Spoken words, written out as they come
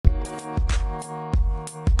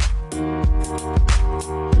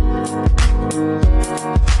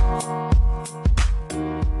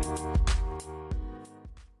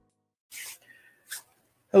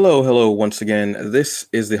Hello once again. This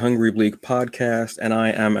is the Hungry Bleak podcast, and I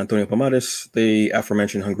am Antonio Pomares, the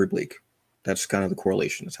aforementioned Hungry Bleak. That's kind of the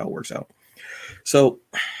correlation. That's how it works out. So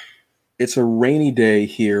it's a rainy day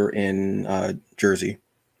here in Jersey.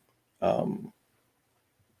 A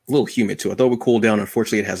little humid too. I thought it would cool down.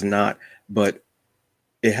 Unfortunately, it has not, but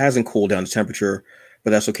it hasn't cooled down the temperature, but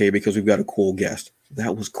that's okay because we've got a cool guest.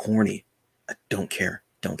 That was corny. I don't care.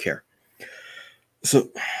 Don't care. So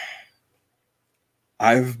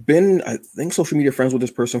I've been, I think, social media friends with this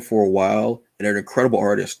person for a while, and they're an incredible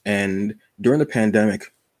artist. And during the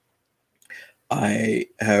pandemic, I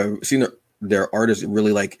have seen their art has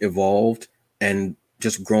really like evolved and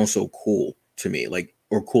just grown so cool to me, like,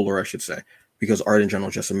 or cooler, I should say, because art in general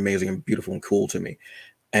is just amazing and beautiful and cool to me.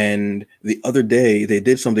 And the other day, they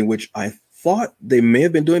did something which I thought they may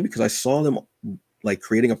have been doing because I saw them like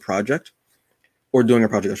creating a project or doing a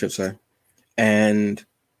project, I should say. And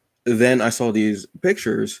then I saw these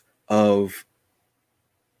pictures of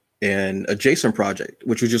an adjacent project,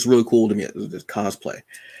 which was just really cool to me. It was just cosplay.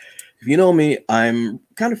 If you know me, I'm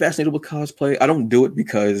kind of fascinated with cosplay. I don't do it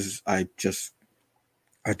because I just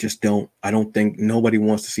don't. I don't think nobody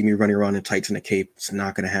wants to see me running around in tights and a cape. It's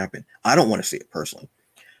not going to happen. I don't want to see it personally.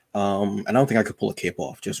 And I don't think I could pull a cape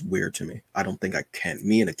off. Just weird to me. I don't think I can.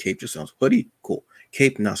 Me in a cape just sounds hoodie. Cool.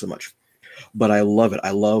 Cape, not so much. But I love it.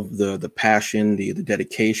 I love the passion, the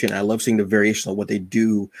dedication. I love seeing the variation of what they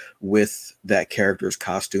do with that character's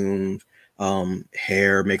costumes,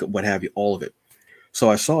 hair, makeup, what have you, all of it. So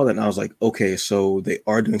I saw that and I was like, okay, so they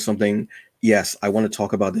are doing something. Yes, I want to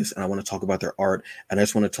talk about this and I want to talk about their art. And I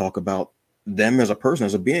just want to talk about them as a person,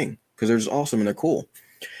 as a being, because they're just awesome and they're cool.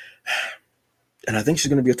 And I think she's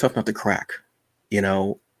going to be a tough nut to crack. You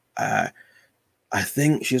know, I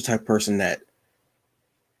think she's the type of person that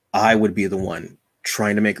I would be the one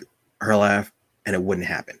trying to make her laugh and it wouldn't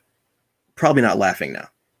happen. Probably not laughing now.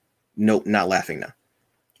 Nope, not laughing now.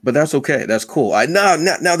 But that's okay. That's cool. Now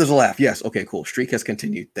there's a laugh. Yes. Okay, cool. Streak has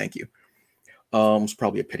continued. Thank you. It's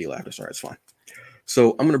probably a pity laugh. Sorry, it's fine.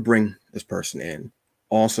 So I'm gonna bring this person in.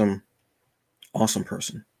 Awesome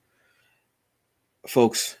person.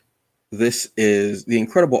 Folks, this is the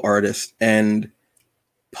incredible artist and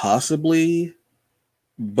possibly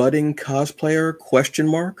budding cosplayer ?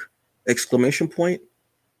 Exclamation point.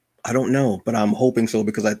 I don't know, but I'm hoping so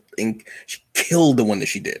because I think she killed the one that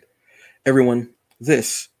she did. Everyone,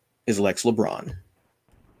 this is Lex Lebron.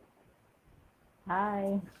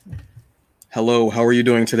 Hi. Hello, how are you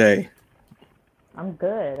doing today? I'm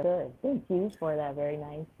good. Thank you for that very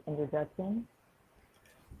nice introduction.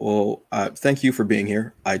 Well, thank you for being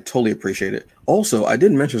here. I totally appreciate it. Also, I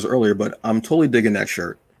didn't mention this earlier, but I'm totally digging that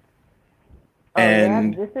shirt. Oh yeah,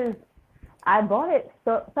 And I bought it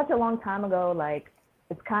such a long time ago. Like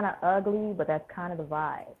it's kind of ugly, but that's kind of the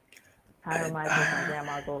vibe. Kind of reminds me of my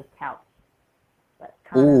grandma's old couch. But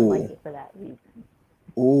kind of like oh, it for that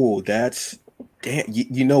reason. that's damn.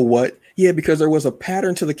 You know what? Yeah, because there was a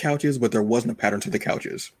pattern to the couches, but there wasn't a pattern to the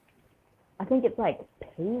couches. I think it's like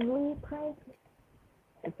paisley print.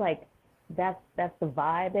 It's like that's the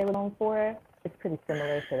vibe they were going for. It's pretty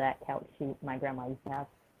similar to that couch sheet my grandma used to have.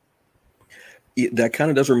 That kind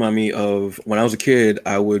of does remind me of when I was a kid.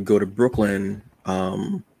 I would go to Brooklyn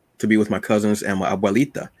to be with my cousins and my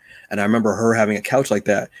abuelita, and I remember her having a couch like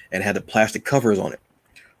that and had the plastic covers on it.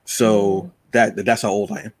 Mm, So that's how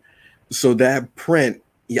old I am. So that print,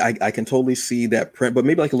 yeah, I can totally see that print, but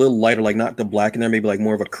maybe like a little lighter, like not the black in there, maybe like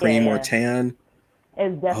more of a yeah, cream or a yeah. tan.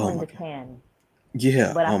 It's Oh definitely my the god, tan.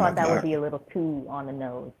 yeah. But I Oh my thought that would god, be a little too on the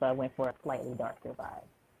nose, so I went for a slightly darker vibe.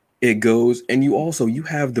 it goes. And you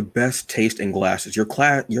have the best taste in glasses. Your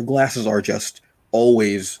glasses are just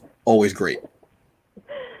always great.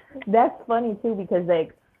 That's funny too because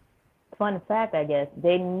like fun fact, I guess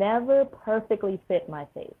they never perfectly fit my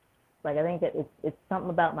face. Like I think that it's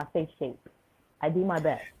something about my face shape. I do my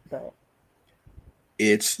best, but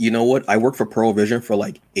It's you know what? I worked for Pearl Vision for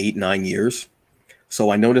like 8 9 years,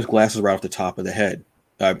 so I noticed glasses right off the top of the head.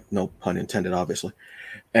 No pun intended, obviously.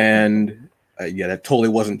 And yeah, that totally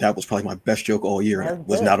wasn't. That was probably my best joke all year, and that it was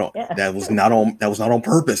was good. not on. Yeah. That was not on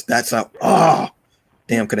purpose. That's how.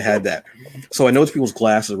 Damn, could have had that. So I noticed people's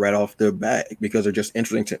glasses right off the bat because they're just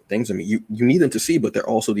interesting things to me. You need them to see, but they're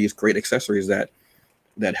also these great accessories that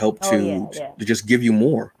help Oh yeah, yeah, to just give you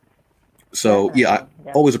more. So yeah, I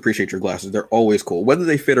definitely, always definitely. appreciate your glasses. They're always cool, whether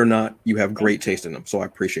they fit or not. You have Thank great you. taste in them, so I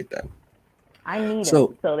appreciate that. I need So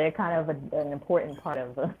them, so they're kind of an important part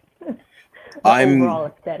of the I'm overall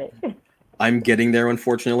aesthetic. I'm getting there.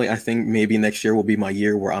 Unfortunately, I think maybe next year will be my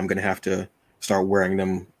year where I'm gonna have to start wearing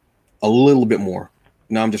them a little bit more.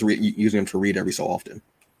 Now I'm just using them to read every so often,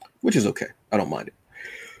 which is okay. I don't mind it.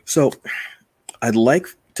 So I'd like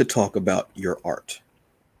to talk about your art.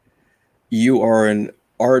 You are an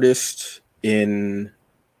artist in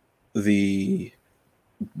the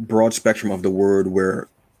broad spectrum of the word, where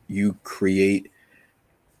you create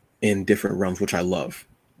in different realms, which I love.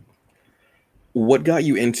 What got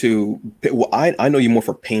you into? Well, I know you more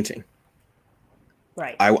for painting.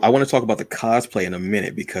 Right. I want to talk about the cosplay in a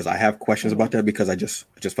minute because I have questions Hmm. about that, because I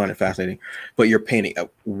just find it fascinating. But your painting,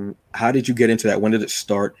 how did you get into that? When did it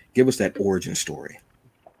start? Give us that origin story.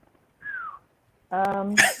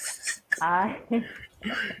 Um, I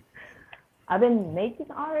I've been making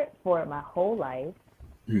art for my whole life.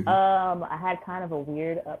 Hmm. I had kind of a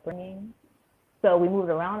weird upbringing, so we moved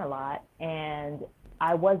around a lot, and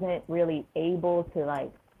I wasn't really able to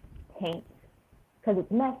like paint because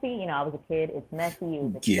it's messy. I was a kid. It's messy. It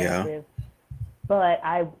was Yeah, expensive. But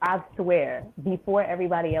I swear, before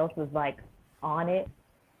everybody else was like on it,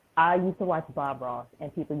 I used to watch Bob Ross,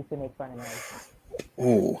 and people used to make fun of me all the time.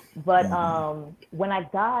 oh, But when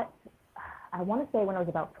I want to say when I was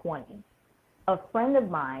about 20, a friend of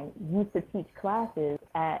mine used to teach classes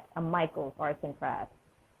at a Michael's Arts and Crafts,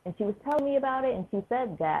 and she was telling me about it, and she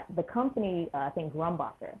said that the company, I think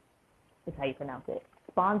Grumbacher is how you pronounce it,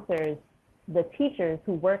 sponsors the teachers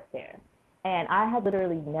who work there. And I had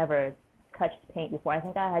literally never touched paint before. I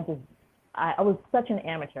think I was such an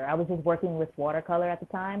amateur. I was just working with watercolor at the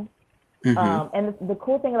time. hmm, And the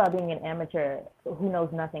cool thing about being an amateur who knows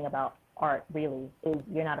nothing about art really is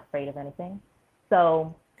you're not afraid of anything.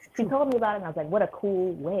 So she told me about it, and I was like, what a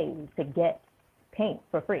cool way to get paint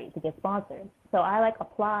for free, to get sponsored. So I like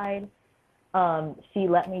applied. She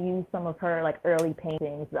let me use some of her like early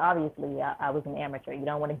paintings. Obviously, I was an amateur. You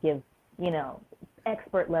don't want to give, you know,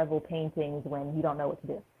 expert level paintings when you don't know what to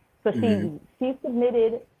do. So hmm.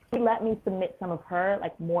 she let me submit some of her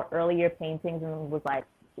like more earlier paintings, and was like,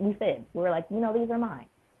 we were like, these are mine.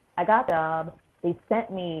 I got the job. They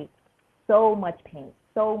sent me so much paint,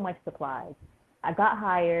 so much supplies. I got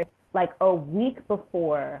hired like a week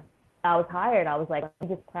before I was hired. I was like, I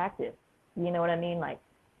just practice. You know what I mean? Like,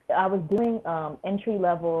 I was doing entry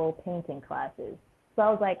level painting classes. So I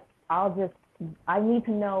was like, I need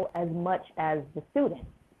to know as much as the student.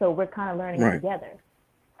 So we're kind of learning it Right. together.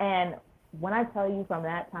 And when I tell you from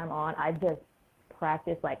that time on, I just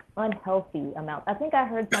practiced like unhealthy amounts. I think I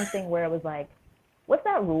heard something where it was like, what's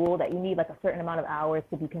that rule that you need like a certain amount of hours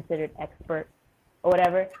to be considered expert or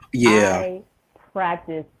whatever? Yeah. I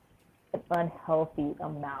practiced an unhealthy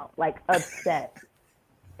amount, like obsessed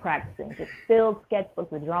practicing, just filled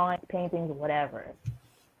sketchbooks with drawings, paintings, whatever.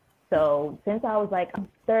 So since I was like, I'm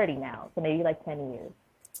 30 now, so maybe like 10 years.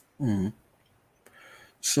 Hmm.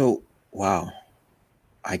 So, wow,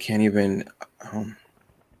 I can't even. Um,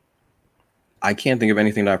 I can't think of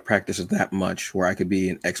anything that I've practiced that much where I could be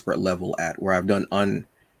an expert level at. Where I've done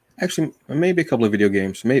actually maybe a couple of video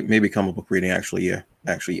games, maybe comic book reading. Actually, yeah,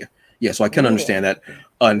 yeah. So I can understand Reading, that reading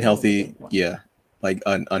is a big unhealthy. one. Yeah, like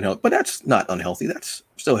unhealthy, but that's not unhealthy. That's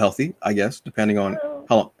still healthy, I guess, depending on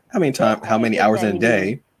Well, it how only many hours in a depends.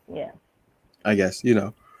 day. Yeah. I guess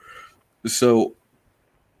So,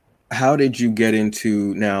 how did you get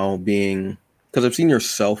into now being? Because I've seen your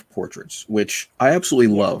self portraits, which I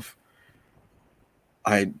absolutely Yes. love.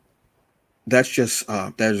 I that's just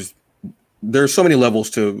there's so many levels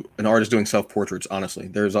to an artist doing self portraits. Honestly,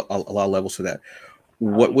 there's a lot of levels to that.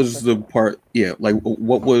 Oh What yeah, was for the sure. part? Yeah, like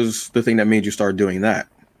what was the thing that made you start doing that?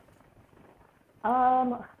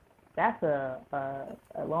 Um, that's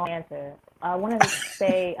a long answer. I want to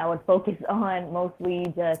say I would focus on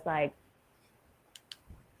mostly just like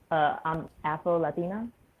I'm Afro Latina,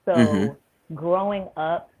 Mm-hmm. so growing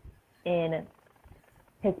up in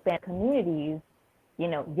Hispanic communities,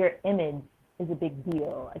 your image is a big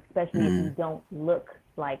deal, especially if Mm-hmm. you don't look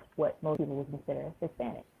like what most people would consider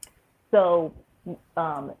Hispanic. So,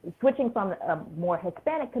 switching from a more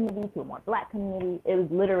Hispanic community to a more Black community, it was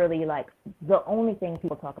literally like the only thing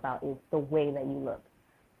people talk about is the way that you look.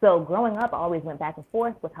 So, growing up, I always went back and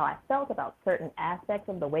forth with how I felt about certain aspects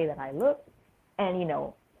of the way that I looked. And,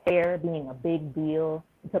 hair being a big deal.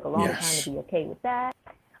 It took a long time to Yes. be okay with that.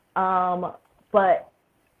 Um, but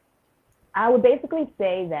I would basically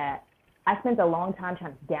say that I spent a long time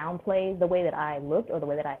trying to downplay the way that I looked or the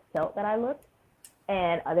way that I felt that I looked.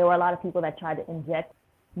 And there were a lot of people that tried to inject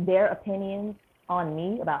their opinions on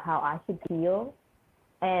me about how I should feel.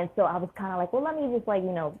 And so I was kind of like, well, let me just like,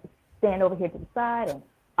 stand over here to the side. And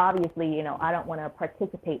obviously, I don't want to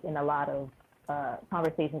participate in a lot of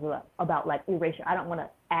conversations about like erasure. I don't want to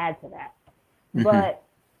add to that. Mm-hmm. But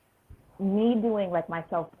me doing like my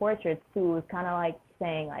self portraits too is kind of like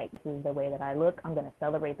saying like, this is the way that I look. I'm going to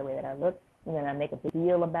celebrate the way that I look. I'm going to make a big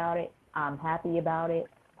deal about it. I'm happy about it.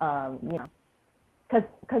 Um, you know,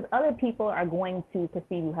 because other people are going to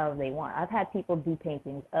perceive you however they want. I've had people do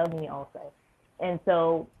paintings of me also, and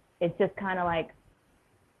so it's just kind of like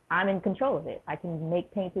I'm in control of it. I can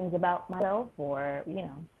make paintings about myself, or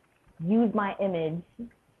use my image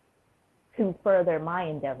to further my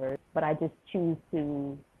endeavors, but I just choose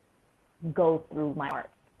to go through my art.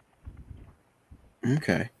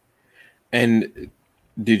 Okay. And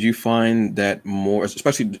did you find that more,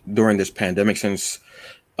 especially during this pandemic, since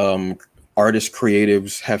um, artists,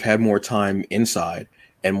 creatives have had more time inside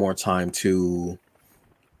and more time to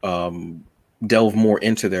um, delve more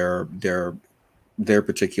into their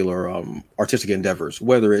particular artistic endeavors,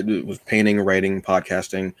 whether it was painting, writing,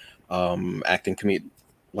 podcasting, acting,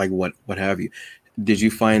 like what have you. Did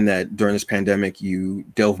you find that during this pandemic you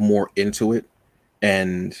delve more into it,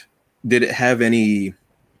 and did it have any,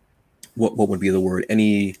 what would be the word,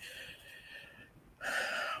 any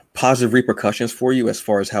positive repercussions for you as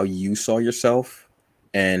far as how you saw yourself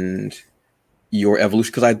and your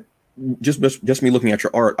evolution? Because I just me looking at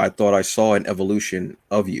your art, I thought I saw an evolution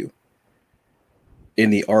of you in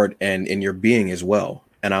the art and in your being as well.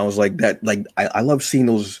 And I was like that, like I love seeing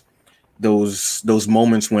those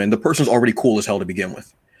moments when the person's already cool as hell to begin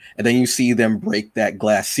with. And then you see them break that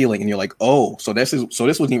glass ceiling and you're like, oh, so this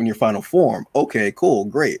wasn't even your final form. Okay, cool,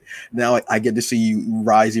 great. Now I get to see you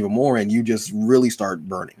rise even more and you just really start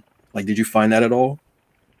burning. Like, did you find that at all?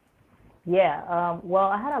 Yeah. Well,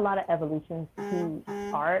 I had a lot of evolutions to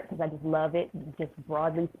art because I just love it. Just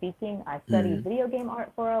broadly speaking, I studied Mm. video game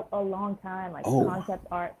art for a long time, like Oh, concept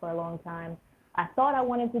art for a long time. I thought I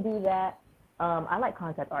wanted to do that. I like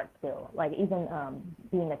concept art still. Like even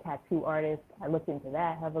being a tattoo artist, I looked into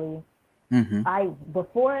that heavily. mm-hmm. I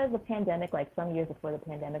before the pandemic, like some years before the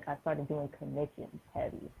pandemic, I started doing commissions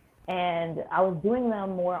heavy. And I was doing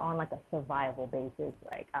them more on like a survival basis.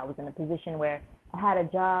 Like I was in a position where I had a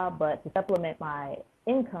job, but to supplement my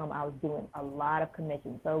income, I was doing a lot of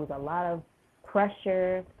commissions. So it was a lot of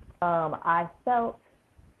pressure. I felt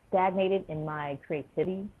stagnated in my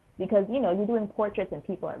creativity because you're doing portraits and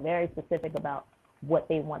people are very specific about what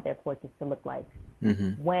they want their portraits to look like.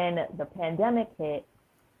 Mm-hmm. When the pandemic hit,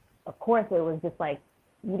 of course, it was just like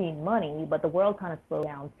you need money, but the world kind of slowed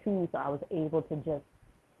down too. So I was able to just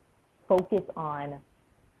focus on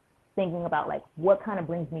thinking about like what kind of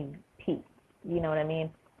brings me peace. You know what I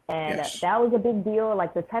mean? And Yes. that was a big deal.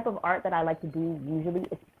 Like the type of art that I like to do usually,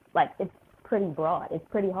 it's pretty broad. It's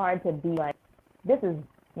pretty hard to be like, this is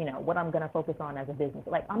what I'm gonna focus on as a business.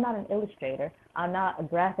 Like I'm not an illustrator. I'm not a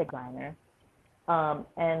graphic designer.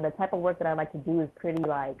 And the type of work that I like to do is pretty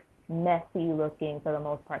like messy looking for the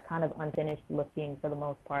most part, kind of unfinished looking for the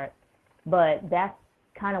most part. But that's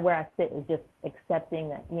kind of where I sit, is just accepting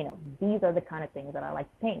that, these are the kind of things that I like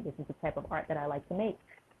to paint. This is the type of art that I like to make.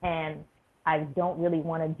 And I don't really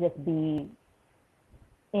want to just be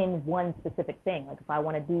in one specific thing. Like if I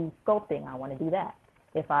want to do sculpting, I want to do that.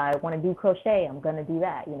 If I want to do crochet, I'm going to do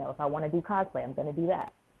that. If I want to do cosplay, I'm going to do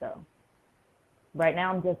that. So right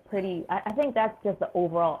now I'm just I think that's just the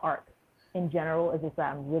overall arc in general, is just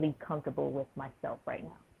that I'm really comfortable with myself right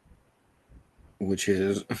now. Which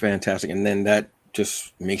is fantastic. And then that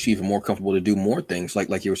just makes you even more comfortable to do more things,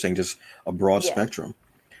 like you were saying, just a broad Yeah. spectrum.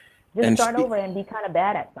 Just And start over and be kind of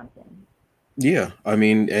bad at something. yeah, I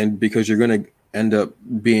mean, and because you're going to end up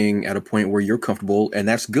being at a point where you're comfortable, and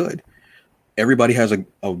that's good. Everybody has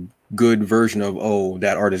a good version of, oh,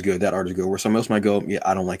 that art is good, that art is good, where someone else might go, yeah,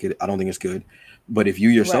 I don't like it, I don't think it's good. But if you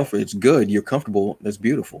Right. yourself, it's good, you're comfortable, that's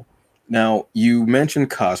beautiful. Now, you mentioned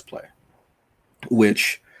cosplay,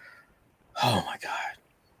 which, oh my God,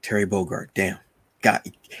 Terry Bogard, damn, got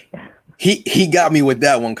he got me with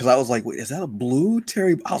that one because I was like, wait, is that a blue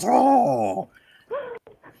Terry? I was like, oh,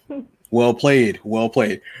 well played, well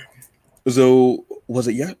played. So was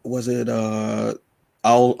it? Yeah, was it?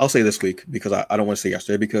 I'll say this week because I don't want to say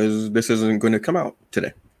yesterday because this isn't going to come out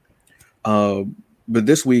today. Uh, but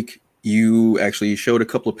this week you actually showed a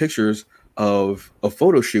couple of pictures of a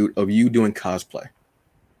photo shoot of you doing cosplay.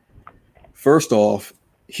 First off,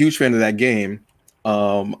 huge fan of that game.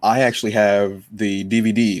 I actually have the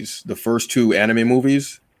DVDs, the first two anime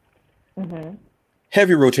movies, Hmm.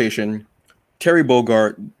 heavy rotation. Terry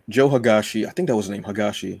Bogart, Joe Higashi, I think that was the name,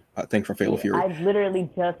 Higashi, I think, from Fatal Yeah, Fury. I literally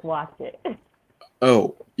just watched it.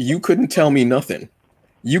 Oh, you couldn't tell me nothing.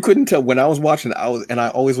 You couldn't tell when I was watching it. I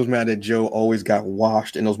always was mad that Joe always got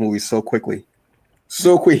washed in those movies so quickly.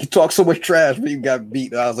 So quick. He talked so much trash, but he got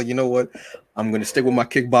beat. I was like, you know what? I'm gonna stick with my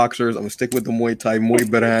kickboxers. I'm gonna stick with the Muay Thai, Muay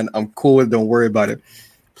Baran. I'm cool with it. Don't worry about it.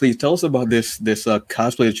 Please tell us about this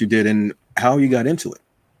cosplay that you did and how you got into it.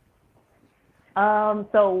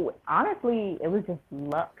 So honestly, it was just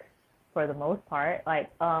luck for the most part. Like,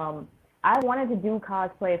 I wanted to do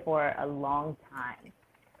cosplay for a long time,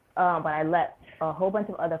 but I let a whole bunch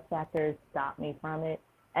of other factors stop me from it,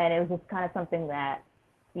 and it was just kind of something that,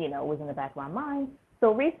 was in the back of my mind.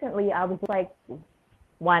 So recently, I was like,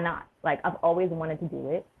 why not? Like, I've always wanted to do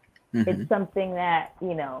it. It's something that,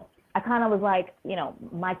 I kind of was like,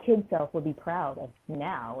 my kid self would be proud of me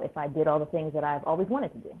now if I did all the things that I've always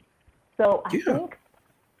wanted to do. So I think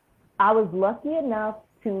I was lucky enough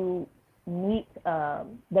to meet the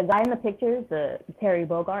guy in the pictures, the Terry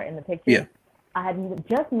Bogard in the pictures. Yeah. I had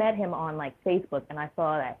just met him on like Facebook, and I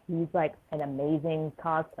saw that he's like an amazing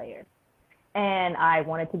cosplayer. And I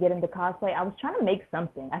wanted to get into cosplay. I was trying to make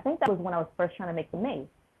something. I think that was when I was first trying to make the mace.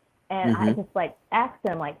 And I just like asked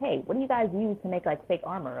him like, hey, what do you guys use to make like fake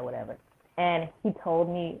armor or whatever? And he told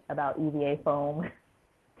me about EVA foam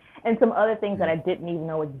and some other things that I didn't even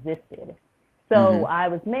know existed. So I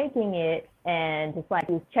was making it, and just like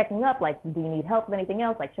he was checking up, like, do you need help with anything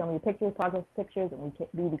else? Like, show me the pictures, progress pictures, and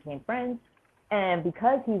we became friends. And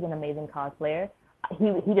because he's an amazing cosplayer,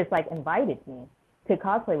 he just like invited me to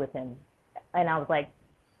cosplay with him. And I was like,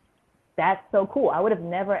 that's so cool. I would have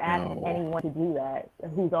never asked anyone to do that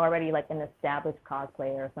who's already like an established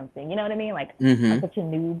cosplayer or something. You know what I mean? Like, I'm such a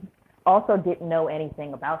noob. Also didn't know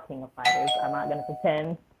anything about King of Fighters. I'm not going to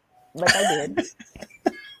pretend like I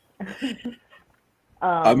did.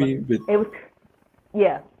 I mean, but it was,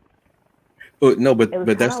 yeah. No, but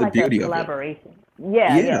that's the like beauty of it. Collaboration.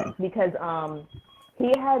 Yeah. Because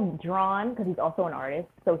he had drawn, because he's also an artist,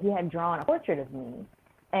 so he had drawn a portrait of me.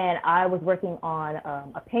 And I was working on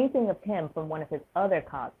a painting of him from one of his other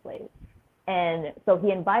cosplays. And so he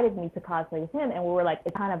invited me to cosplay with him, and we were like,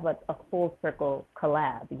 it's kind of like a full circle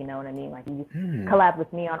collab, you know what I mean? Like, you collab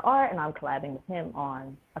with me on art, and I'm collabing with him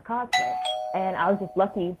on a cosplay. And I was just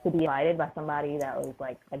lucky to be invited by somebody that was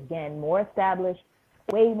like, again, more established,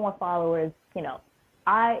 way more followers.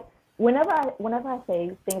 Whenever I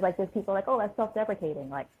say things like this, people are like, oh, that's self-deprecating.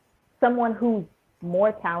 Like, someone who's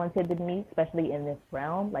more talented than me, especially in this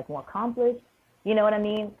realm, like more accomplished, you know what I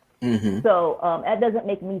mean? So that doesn't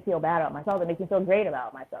make me feel bad about myself. It makes me feel great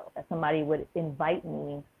about myself that somebody would invite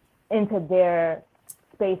me into their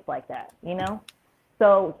space like that, you know?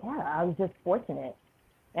 So yeah, I was just fortunate,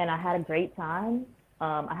 and I had a great time.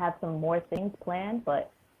 I have some more things planned,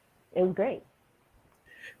 but it was great.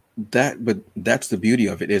 But that's the beauty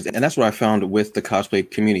of it is, and that's what I found with the cosplay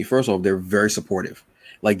community. First of all, they're very supportive.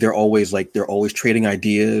 Like, they're always trading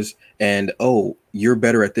ideas, and, oh, you're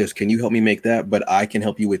better at this, can you help me make that? But I can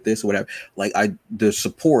help you with this or whatever. Like, the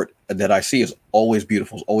support that I see is always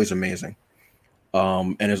beautiful, it's always amazing.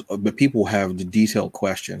 But people have the detailed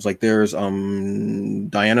questions. Like, there's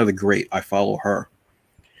Diana the Great, I follow her,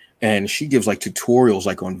 and she gives like tutorials,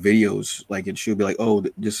 like on videos, like, and she'll be like, oh,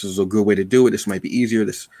 this is a good way to do it, this might be easier,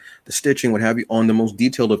 the stitching, what have you, on the most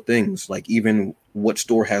detailed of things, like even what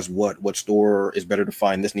store has what store is better to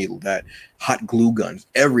find this needle, that, hot glue guns,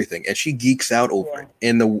 everything. And she geeks out over it.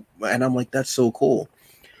 And I'm like, that's so cool.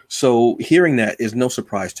 So hearing that is no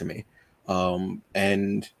surprise to me.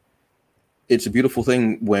 And it's a beautiful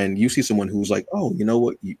thing when you see someone who's like, oh, you know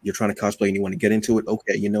what, you're trying to cosplay and you want to get into it.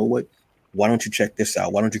 Okay, you know what? Why don't you check this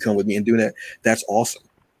out? Why don't you come with me and do that? That's awesome.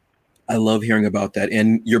 I love hearing about that.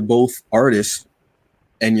 And you're both artists,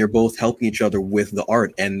 and you're both helping each other with the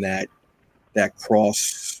art, and that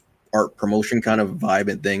cross art promotion kind of vibe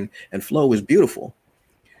and thing and flow is beautiful.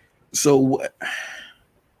 So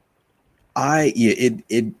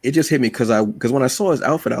it just hit me because when I saw his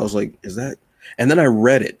outfit, I was like, is that? And then I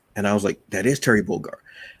read it, and I was like, that is Terry Bogard.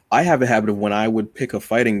 I have a habit of when I would pick a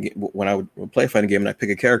fighting game, when I would play a fighting game and I pick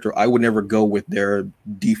a character, I would never go with their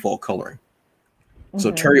default coloring.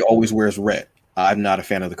 So Terry always wears red. I'm not a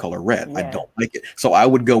fan of the color red. I don't like it. So I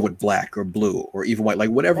would go with black or blue or even white, like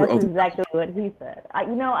whatever. That's exactly what he said. I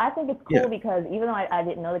think it's cool because even though I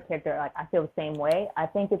didn't know the character, like, I feel the same way. I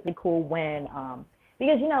think it's really cool when,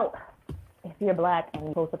 because, if you're black and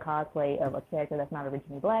you post a cosplay of a character that's not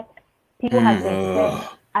originally black, people have things to say.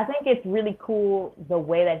 I think it's really cool the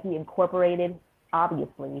way that he incorporated,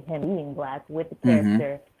 obviously, him being black with the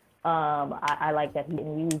character. I like that he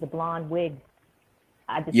didn't use a blonde wig.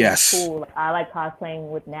 I just think it's cool. I like cosplaying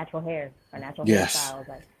with natural hair or natural hairstyles.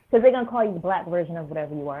 Because they're going to call you the black version of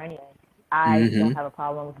whatever you are anyway. I don't have a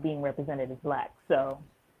problem with being represented as black. So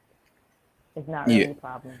it's not really a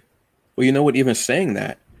problem. Well, you know what? Even saying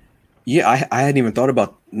that, I hadn't even thought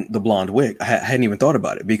about the blonde wig. I hadn't even thought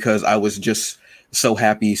about it because I was just so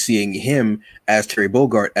happy seeing him as Terry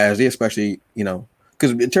Bogard, especially,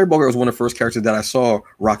 because Terry Bogard was one of the first characters that I saw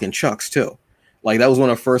rocking Chucks too. Like, that was one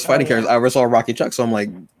of the first fighting characters I ever saw rocking Chucks. So I'm like,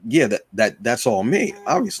 that's all me,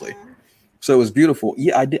 obviously. So it was beautiful.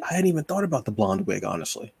 I hadn't even thought about the blonde wig,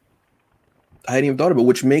 honestly. I hadn't even thought of it,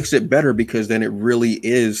 which makes it better because then it really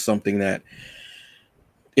is something that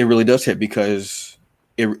it really does hit because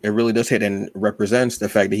it really does hit and represents the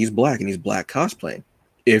fact that he's black and he's black cosplaying.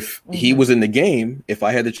 If he was in the game, if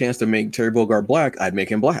I had the chance to make Terry Bogard black, I'd make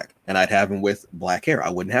him black and I'd have him with black hair.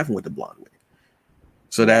 I wouldn't have him with the blonde wig.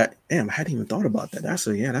 So that, damn, I hadn't even thought about that.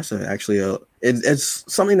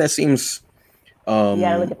 It's something that seems look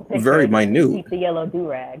at the very minute. Keep the yellow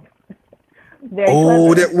do-rag.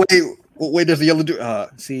 Wait, there's the yellow do.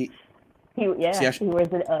 See. He wears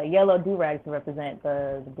a yellow do-rag to represent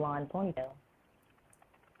the blonde ponytail.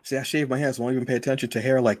 See, I shave my head, so I don't even pay attention to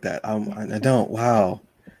hair like that. I don't. Wow.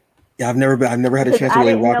 Yeah, I've never had a chance to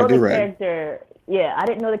really rock a do-rag. I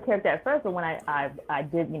didn't know the character at first, but when I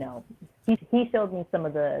did, he showed me some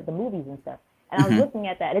of the movies and stuff, and I was looking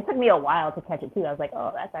at that. And it took me a while to catch it too. I was like,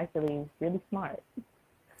 oh, that's actually really smart.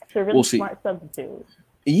 It's a really smart substitute.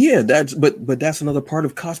 Yeah, but that's another part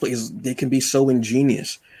of cosplay is they can be so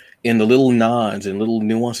ingenious in the little nods and little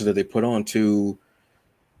nuances that they put on to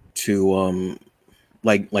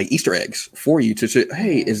like Easter eggs for you to say,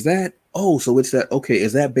 hey, is that, so it's that, okay,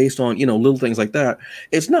 is that based on, little things like that?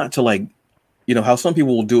 It's not to like, how some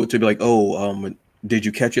people will do it to be like, did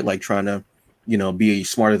you catch it? Like trying to, be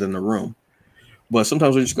smarter than the room. But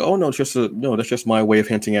sometimes we just go, oh no, that's just my way of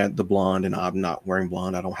hinting at the blonde and I'm not wearing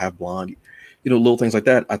blonde. I don't have blonde, little things like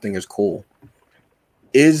that I think is cool.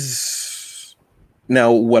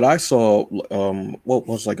 Now what I saw, what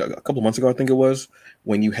was like a couple months ago, I think it was,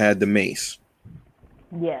 when you had the mace.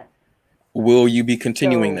 Yes. Will you be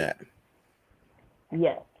continuing that?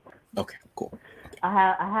 Yes. Okay, cool.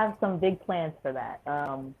 I have some big plans for that.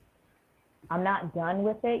 I'm not done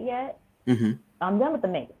with it yet. I'm done with the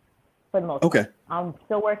mace for the most part. I'm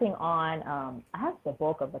still working on, I have the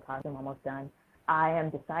bulk of the costume almost done. I am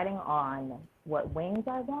deciding on what wings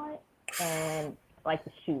I want and like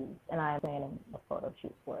the shoes, and I am planning a photo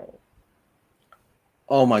shoot for it.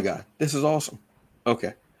 Oh my God, this is awesome.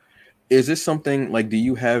 Okay. Is this something like, do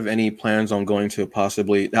you have any plans on going to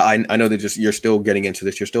possibly, I know that you're still getting into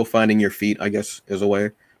this. You're still finding your feet, I guess, is a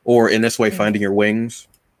way, or in this way, finding your wings,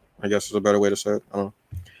 I guess is a better way to say it. I don't know.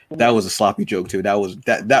 That was a sloppy joke too. That was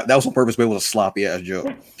on purpose, but it was a sloppy ass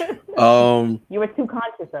joke. You were too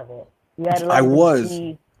conscious of it. You had to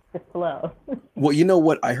let the flow. Well, you know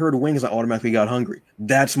what? I heard wings, I automatically got hungry.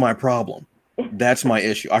 That's my problem. That's my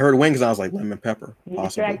issue. I heard wings and I was like, lemon pepper,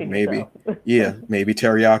 possibly, maybe. Yeah, maybe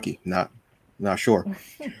teriyaki. Not sure.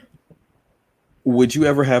 Would you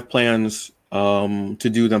ever have plans to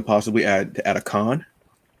do them possibly at a con?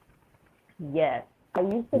 Yes. I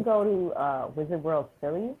used to go to Wizard World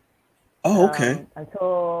Philly. Oh, okay.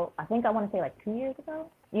 Until I think I want to say like 2 years ago.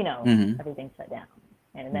 Everything shut down,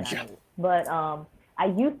 and then I moved. But I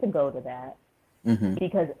used to go to that.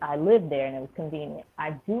 Because I lived there and it was convenient.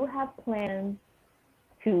 I do have plans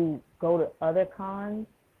to go to other cons.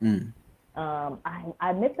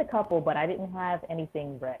 I missed a couple, but I didn't have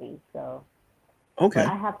anything ready. So, okay,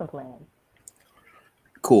 I have some plans.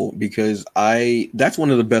 Cool, because that's one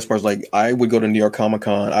of the best parts. Like I would go to New York Comic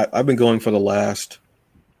Con. I've been going for the last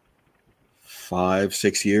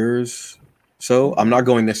 5-6 years. So I'm not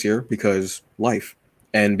going this year because life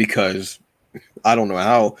and because I don't know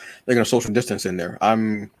how they're gonna social distance in there.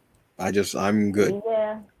 I'm good.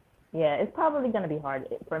 Yeah, it's probably gonna be hard.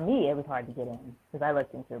 For me, it was hard to get in because I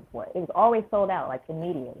looked into it before. It was always sold out, like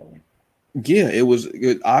immediately. Yeah, it was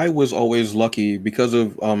good. I was always lucky because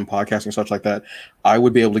of podcasting and such like that. I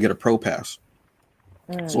would be able to get a pro pass,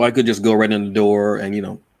 so I could just go right in the door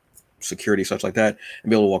and security such like that and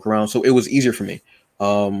be able to walk around. So it was easier for me.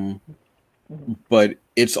 But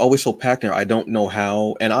it's always so packed there. I don't know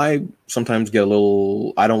how. And I sometimes get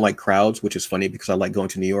I don't like crowds, which is funny because I like going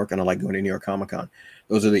to New York and I like going to New York Comic Con.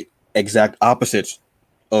 Those are the exact opposites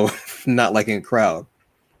of not liking a crowd.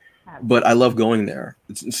 But I love going there.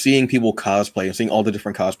 Seeing people cosplay and seeing all the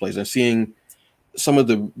different cosplays and seeing some of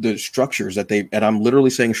the structures that and I'm literally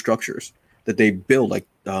saying structures that they build, like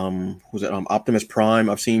Optimus Prime.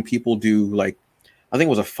 I've seen people do like, I think it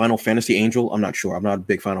was a Final Fantasy Angel. I'm not sure. I'm not a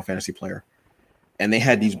big Final Fantasy player. And they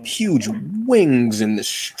had these huge wings in this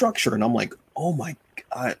structure. And I'm like, oh my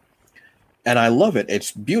God. And I love it.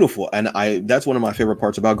 It's beautiful. And that's one of my favorite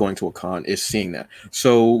parts about going to a con is seeing that.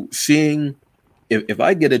 So seeing, if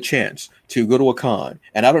I get a chance to go to a con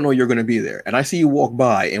and I don't know you're going to be there and I see you walk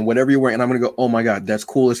by and whatever you're wearing, and I'm going to go, oh my God, that's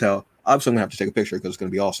cool as hell. Obviously I'm going to have to take a picture because it's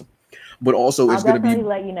going to be awesome. But also it's going to be. I'll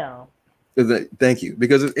definitely let you know. Thank you.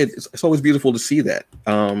 Because it's always beautiful to see that.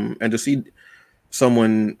 And to see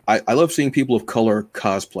someone, I love seeing people of color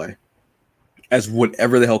cosplay as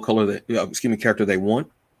whatever the hell color character they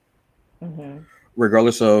want,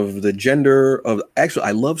 regardless of the gender of. Actually,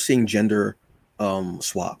 I love seeing gender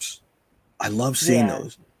swaps. I love seeing Yeah.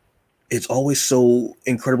 those. It's always so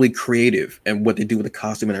incredibly creative, and what they do with the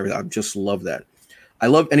costume and everything. I just love that. I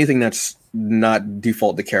love anything that's not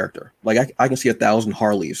default the character. Like I can see 1,000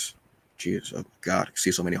 Harleys. Jeez, oh God, I can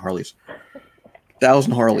see so many Harleys.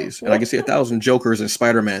 1,000 Harleys, and I Yeah. can see 1,000 Jokers and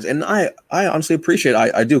Spider-Mans, and I honestly appreciate.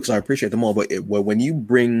 I do, because I appreciate them all. But when you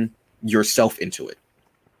bring yourself into it,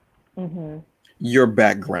 Mhm. your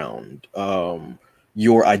background,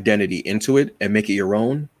 your identity into it, and make it your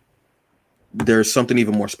own, there's something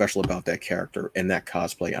even more special about that character and that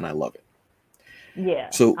cosplay, and I love it. Yeah.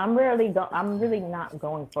 So I'm really not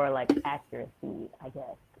going for like accuracy, I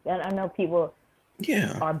guess. And I know people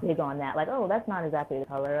yeah, are big on that. Like, oh, that's not exactly the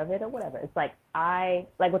color of it or whatever. It's like I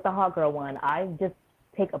like with the Hawk Girl one, I just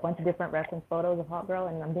take a bunch of different reference photos of Hawk Girl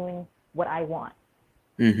and I'm doing what I want.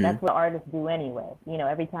 hmm, That's what artists do anyway. You know,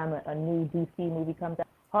 every time a new DC movie comes out,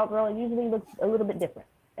 Hawk Girl usually looks a little bit different.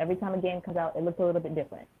 Every time a game comes out, it looks a little bit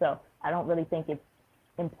different. So I don't really think it's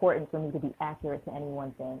important for me to be accurate to any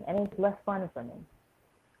one thing, and it's less fun for me.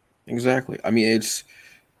 exactly. I mean, it's,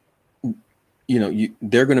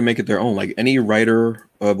 they're going to make it their own. Like any writer,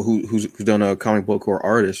 who's done a comic book or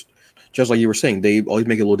artist, just like you were saying, they always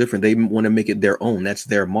make it a little different. They want to make it their own. That's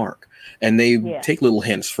their mark, and they Yeah. take little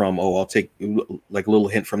hints from. Oh, I'll take like a little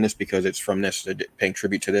hint from this because it's from this, paying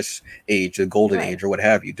tribute to this age, the golden Right. age, or what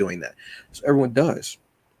have you. Doing that, so everyone does.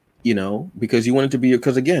 Because you want it to be,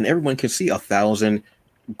 because again, everyone can see 1,000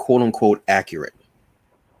 quote unquote accurate.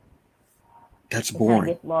 That's It kind of boring.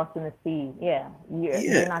 gets lost in the sea. Yeah, you're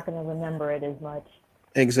Yeah, not going to remember it as much.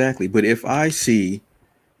 exactly. But if I see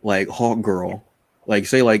like Hawk Girl, like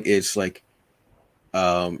say like it's like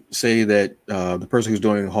say that the person who's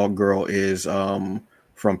doing Hawk Girl is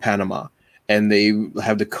from Panama, and they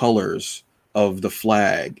have the colors of the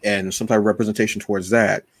flag and some type of representation towards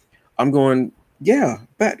that. I'm going, yeah,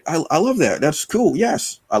 bet I love that. That's cool.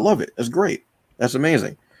 Yes, I love it. That's great. That's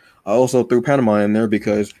amazing. I also threw Panama in there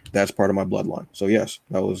because that's part of my bloodline. So yes,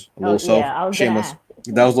 that was a little Oh yeah, I was gonna shameless. ask.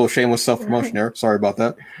 That was a little shameless self promotion there. Sorry about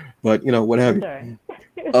that, but what have It's you. alright.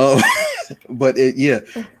 Uh, but yeah,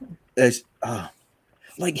 it's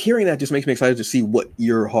like hearing that just makes me excited to see what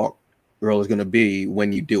your Hawk Girl is going to be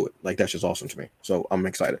when you do it. Like that's just awesome to me. So I'm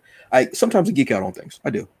excited. I sometimes I geek out on things. I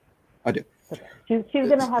do. I do. Okay. She's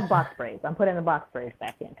gonna have box braids. I'm putting the box braids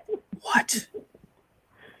back in. What?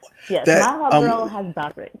 Yes, my That hot girl has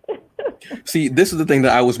box braids. see, this is the thing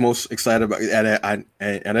that I was most excited about, and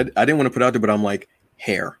I didn't want to put out there, but I'm like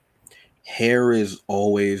hair. Hair is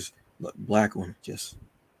always, look, black women. Just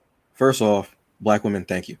first off, black women,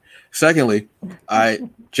 thank you. Secondly, I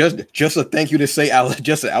just a thank you to say out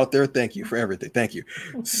just out there, thank you for everything, thank you.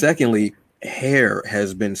 Secondly, hair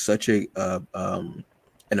has been such an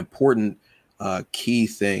important key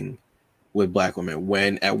thing with black women.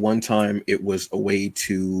 When at one time it was a way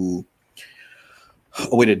to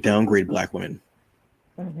downgrade black women.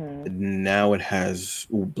 Hmm. Now it has,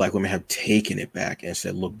 black women have taken it back and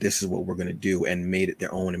said, look, this is what we're going to do, and made it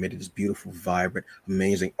their own and made it this beautiful, vibrant,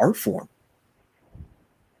 amazing art form.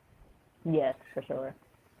 Yes, for sure.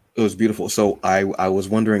 It was beautiful. So I was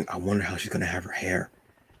wondering, I wonder how she's going to have her hair.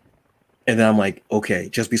 And then I'm like, okay,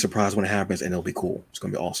 just be surprised when it happens and it'll be cool. It's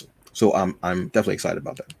going to be awesome. So I'm definitely excited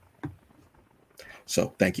about that.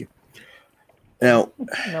 So thank you. Now,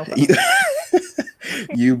 No you, problem.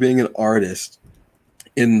 you being an artist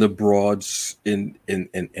in the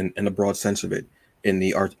in the broad sense of it, in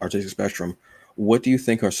the artistic spectrum, what do you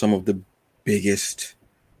think are some of the biggest,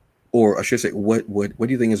 or I should say, what do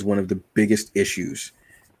you think is one of the biggest issues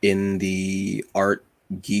in the art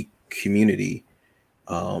geek community,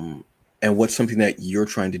 um, and what's something that you're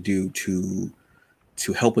trying to do to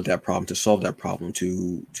help with that problem, to solve that problem,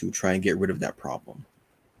 to try and get rid of that problem?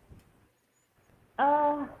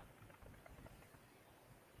 Uh,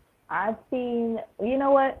 I've seen. You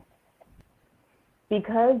know what?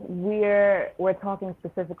 Because we're talking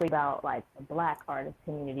specifically about like the black artist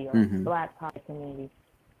community or Hmm. black pop community,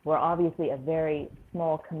 we're obviously a very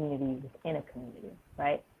small community within a community,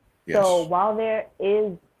 right? So Yes. while there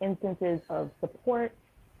is instances of support,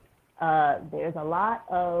 there's a lot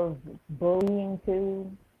of bullying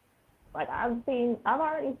too. Like I've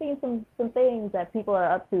already seen some things that people are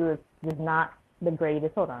up to is just not the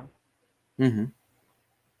greatest. Hold on. Hmm.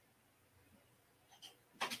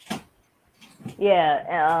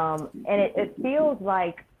 Yeah, and it feels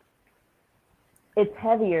like it's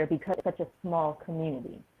heavier because it's such a small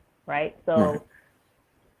community, right? Right. So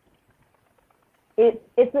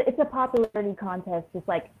it's a popularity contest, just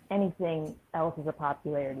like anything else is a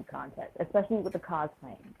popularity contest, especially with the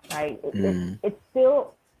cosplaying, right? Mm. It's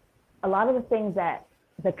still a lot of the things that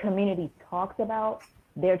the community talks about.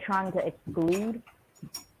 they're trying to exclude,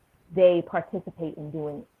 they participate in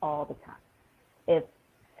doing all the time. If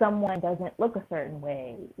someone doesn't look a certain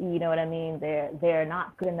way, you know what I mean? They're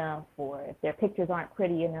not good enough, or if their pictures aren't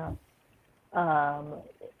pretty enough.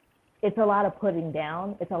 It's a lot of putting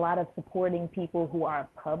down. It's a lot of supporting people who are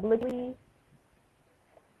publicly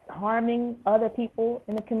harming other people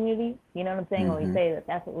in the community. You know what I'm saying? When we say that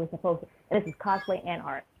that's what we're supposed to, and this is cosplay and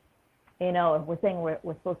art. You know, if we're saying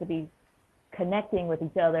we're supposed to be connecting with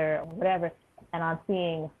each other or whatever, and I'm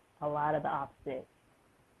seeing a lot of the opposite,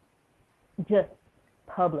 just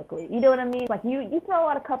publicly. You know what I mean? Like you throw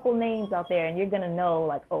out a couple names out there, and you're gonna know,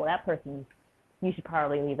 like, oh, that person, you should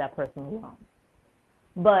probably leave that person alone.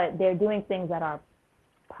 But they're doing things that are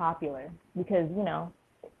popular because, you know,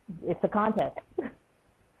 it's a contest.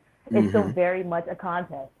 It's still very much a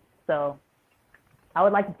contest. So I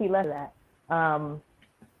would like to see less of that.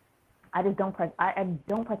 I just don't I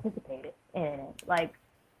don't participate in it. Like,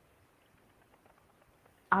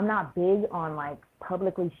 I'm not big on like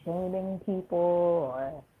publicly shaming people,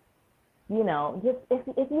 or, you know, just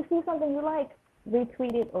if you see something you like,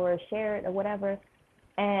 retweet it or share it or whatever,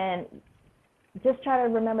 and just try to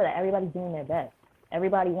remember that everybody's doing their best.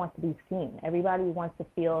 Everybody wants to be seen. Everybody wants to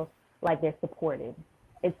feel like they're supported.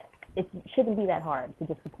 It shouldn't be that hard to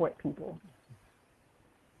just support people.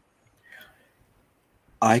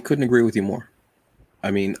 I couldn't agree with you more.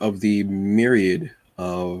 I mean, of the myriad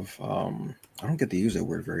of, I don't get to use that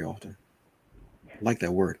word very often. I like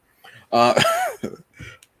that word. Of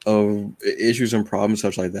issues and problems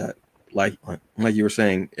such like that, like you were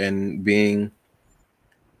saying, and being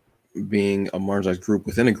a marginalized group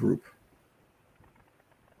within a group.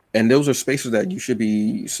 And those are spaces that you should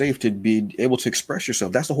be safe to be able to express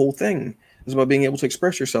yourself. That's the whole thing. It's about being able to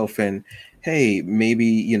express yourself. And hey, maybe,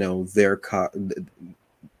 you know, their cosplay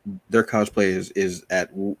is at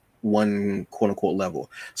one quote unquote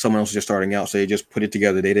level. Someone else is just starting out, so they just put it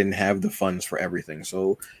together. They didn't have the funds for everything,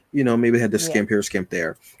 so, you know, maybe they had to skimp here, skimp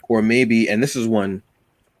there, or maybe. And this is one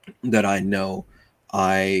that I know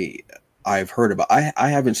I've heard about. I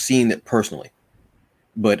haven't seen it personally,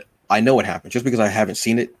 but I know what happens. Just because I haven't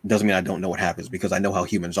seen it doesn't mean I don't know what happens, because I know how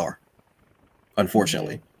humans are,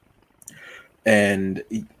 unfortunately. And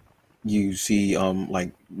you see,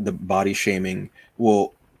 like the body shaming.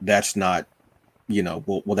 Well, that's not, you know,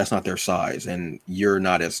 well, that's not their size, and you're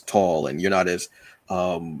not as tall, and you're not as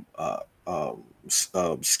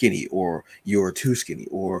skinny, or you're too skinny,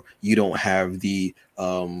 or you don't have the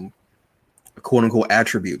quote unquote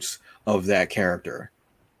attributes of that character,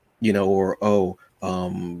 you know, or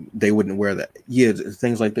they wouldn't wear that. Yeah,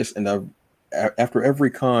 things like this. And after every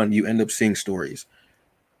con, you end up seeing stories,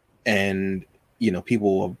 and, you know,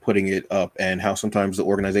 people are putting it up, and how sometimes the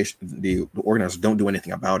organizers don't do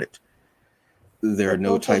anything about it. There are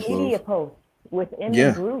no type of media posts within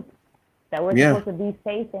the group that we're supposed to be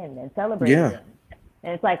safe in and celebrate in.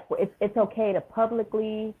 And it's like, it's okay to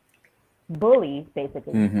publicly bully,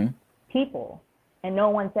 basically, people, and no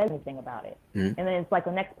one says anything about it. And then it's like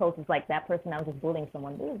the next post is like, that person I was just bullying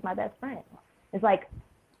someone, this is my best friend. It's like,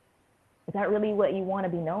 is that really what you want to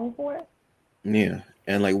be known for? Yeah.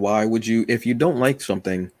 And like, why would you, if you don't like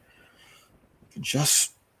something,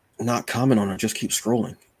 just not comment on it, just keep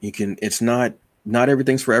scrolling. You can, it's not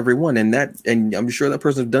everything's for everyone. And I'm sure that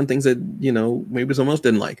person's done things that, you know, maybe someone else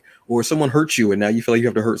didn't like, or someone hurt you and now you feel like you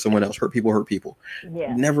have to hurt someone else. Hurt people.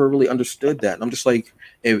 Yeah. Never really understood that. And I'm just like,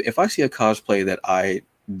 if I see a cosplay that I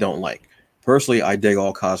don't like, personally, I dig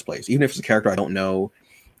all cosplays, even if it's a character I don't know,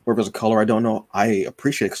 or if it's a color I don't know, I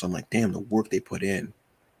appreciate it, because I'm like, damn, the work they put in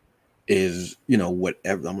is, you know,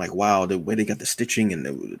 whatever. I'm like, wow, the way they got the stitching and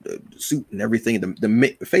the suit and everything.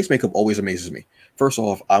 The face makeup always amazes me. First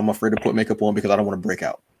off, I'm afraid to put makeup on because I don't want to break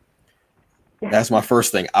out. That's my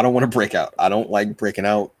first thing. I don't want to break out. I don't like breaking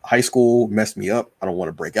out. High school messed me up. I don't want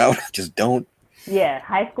to break out. Just don't. Yeah,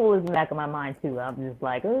 high school is in the back of my mind too. I'm just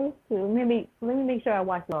like, oh, let me make sure I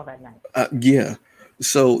watch it off at night. Yeah.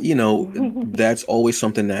 So, you know, that's always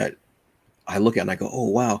something that I look at and I go, oh,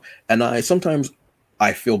 wow. And I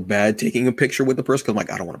feel bad taking a picture with the person, because I'm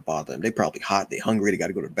like, I don't want to bother them. They're probably hot. They're hungry. They got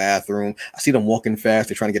to go to the bathroom. I see them walking fast.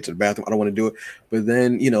 They're trying to get to the bathroom. I don't want to do it. But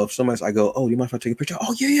then, you know, if I go, oh, do you mind if I take a picture?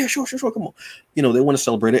 Oh, yeah, sure. Come on. You know, they want to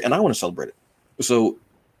celebrate it, and I want to celebrate it. So,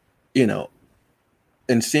 you know,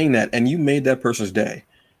 and seeing that, and you made that person's day.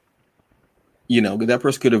 You know, that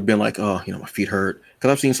person could have been like, oh, you know, my feet hurt. Because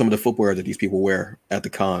I've seen some of the footwear that these people wear at the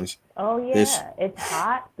cons. Oh, yeah. It's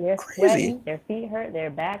hot. They're sweating. Their feet hurt. Their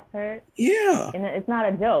backs hurt. Yeah. And it's not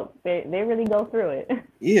a joke. They really go through it.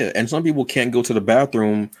 Yeah. And some people can't go to the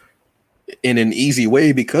bathroom in an easy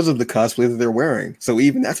way because of the cosplay that they're wearing. So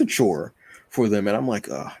even that's a chore for them, and I'm like,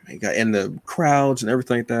 oh my god, and the crowds and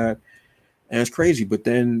everything like that, and it's crazy. But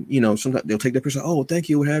then sometimes they'll take that picture, oh thank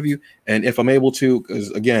you, what have you, and if I'm able to,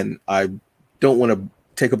 because again, I don't want to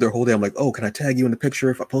take up their whole day. I'm like, oh, can I tag you in the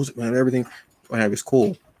picture if I post it, man? Everything I have is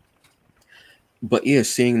cool. But yeah,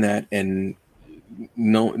 seeing that and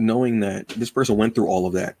knowing that this person went through all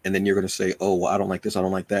of that, and then you're going to say, oh well, I don't like this, I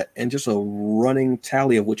don't like that, and just a running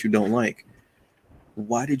tally of what you don't like.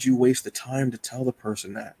 Why did you waste the time to tell the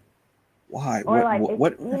person that? Why? Or what like,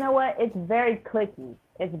 what, it's, what? you know what? It's very clicky.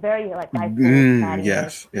 It's very like high school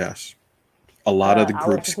cattiness. Yes, a lot of the I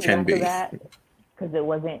would like to groups see can less of be. that because it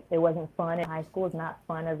wasn't fun in high school. It's not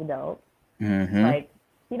fun as adults. Mm-hmm. Like,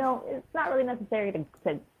 it's not really necessary to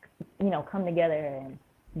come together and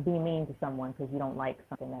be mean to someone because you don't like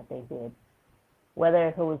something that they did, whether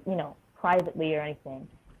if it was privately or anything.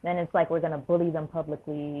 Then it's like we're gonna bully them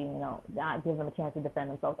publicly, not give them a chance to defend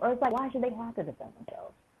themselves. Or it's like, why should they have to defend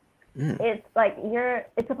themselves? It's like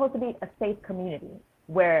it's supposed to be a safe community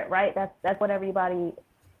where, right? That's what everybody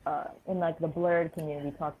in like the blurred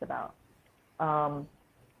community talks about.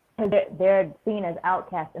 Because they're seen as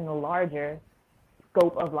outcasts in the larger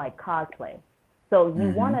scope of like cosplay. So you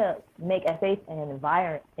want to make a safe and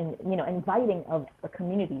inviting of a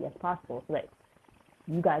community as possible, so that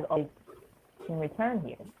you guys always can return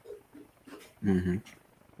here. And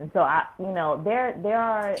so there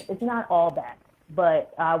are. It's not all bad,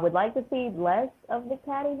 but I would like to see less of the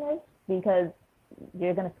cattiness because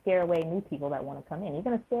you're going to scare away new people that want to come in. You're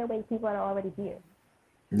going to scare away people that are already here.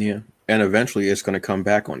 Yeah, and eventually it's going to come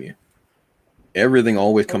back on you. Everything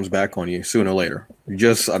always comes back on you sooner or later.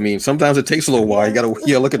 Sometimes it takes a little while. You gotta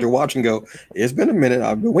look at your watch and go, it's been a minute.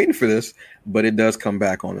 I've been waiting for this, but it does come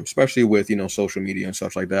back on them, especially with social media and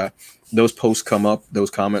stuff like that. Those posts come up, those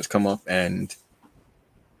comments come up, and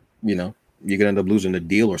you could end up losing a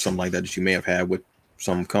deal or something like that you may have had with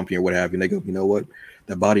some company or what have you. And they go, you know what,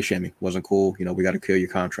 that body shaming wasn't cool. We got to kill your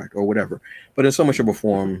contract or whatever. But in so much of a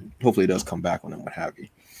form, hopefully it does come back on them, what have you.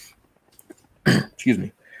 Excuse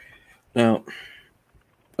me. Now,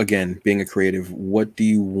 again, being a creative, what do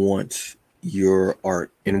you want your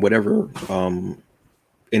art in whatever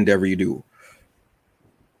endeavor you do?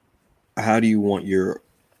 How do you want your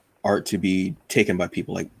art to be taken by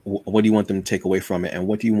people? Like, what do you want them to take away from it? And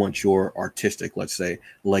what do you want your artistic, let's say,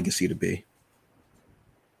 legacy to be?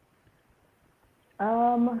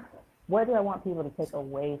 What do I want people to take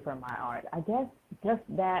away from my art? I guess just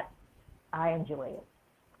that I enjoy it.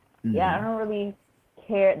 Yeah, I don't really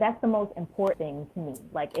care. That's the most important thing to me.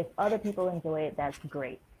 Like, if other people enjoy it, that's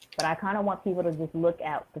great. But I kind of want people to just look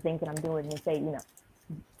at the things that I'm doing and say,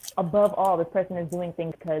 above all, this person is doing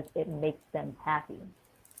things because it makes them happy.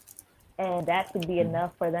 And that should be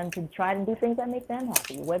enough for them to try to do things that make them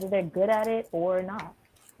happy, whether they're good at it or not.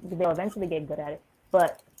 They'll eventually get good at it.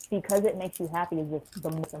 But because it makes you happy is just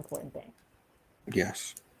the most important thing.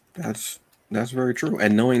 Yes, that's very true.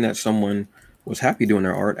 And knowing that someone was happy doing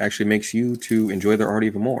their art actually makes you to enjoy their art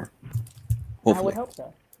even more. I would Hopefully. hope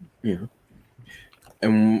so. Yeah.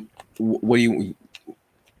 And what do you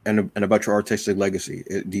and about your artistic legacy?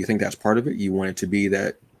 Do you think that's part of it? You want it to be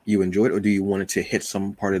that you enjoy it, or do you want it to hit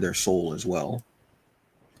some part of their soul as well?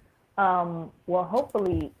 Well,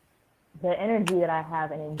 hopefully, the energy that I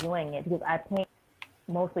have in enjoying it, because I paint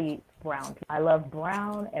mostly brown. I love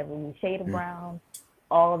brown, every shade of brown,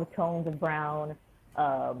 all of the tones of brown,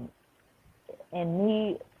 and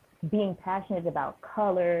me being passionate about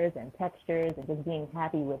colors and textures and just being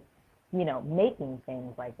happy with, making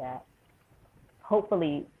things like that.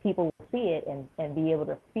 Hopefully, people will see it and be able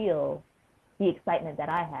to feel the excitement that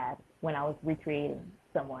I had when I was recreating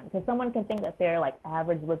someone. Because someone can think that they're like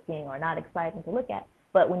average looking or not exciting to look at,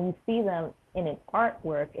 but when you see them in an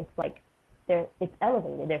artwork, it's like it's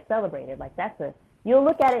elevated, they're celebrated. Like you'll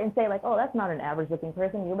look at it and say like, oh, that's not an average looking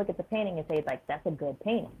person. You look at the painting and say like, that's a good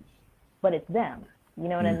painting, but it's them. You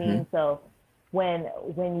know what I mean? So when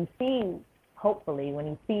you see, hopefully, when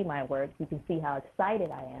you see my work, you can see how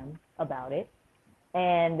excited I am about it,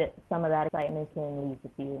 and some of that excitement can leave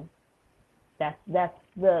with you. That's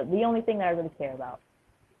the only thing that I really care about.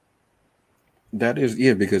 That is,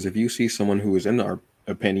 yeah, because if you see someone who is in the art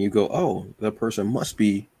painting, you go, oh, that person must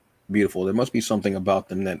be beautiful. There must be something about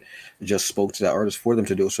them that just spoke to that artist for them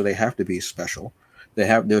to do it. So they have to be special.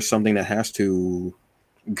 There's something that has to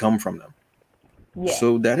come from them. Yeah.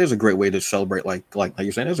 So that is a great way to celebrate, like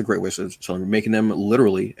you're saying, that's a great way to celebrate, making them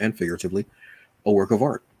literally and figuratively a work of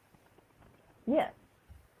art. Yeah.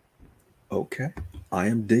 Okay. I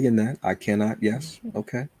am digging that. I cannot. Yes.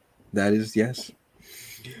 Okay. That is yes.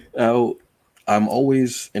 Now, I'm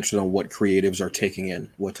always interested in what creatives are taking in,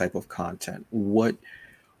 what type of content, what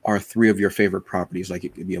are three of your favorite properties? Like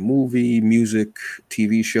it could be a movie, music,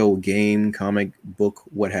 TV show, game, comic book,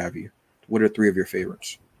 what have you. What are three of your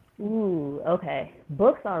favorites? Ooh, okay.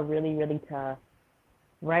 Books are really, really tough.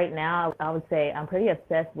 Right now, I would say I'm pretty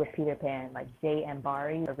obsessed with Peter Pan, like J. M.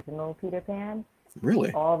 Barrie, original Peter Pan.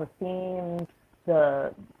 Really? All the themes,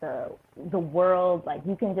 the the world, like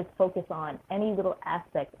you can just focus on any little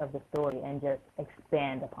aspect of the story and just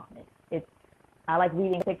expand upon it. It's I like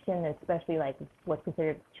reading fiction, especially like what's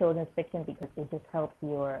considered children's fiction, because it just helps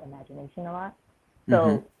your imagination a lot. Mm-hmm.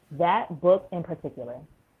 So that book in particular,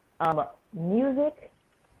 music,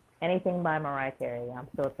 anything by Mariah Carey. I'm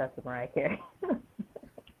so obsessed with Mariah Carey.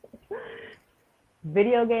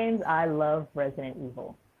 Video games, I love Resident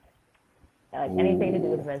Evil. Like anything to do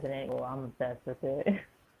with Ooh. Resident Evil, I'm obsessed with it.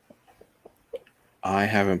 I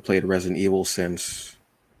haven't played Resident Evil since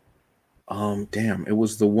damn, it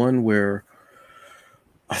was the one where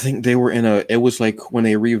I think they were in a it was like when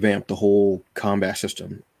they revamped the whole combat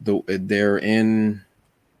system. They're in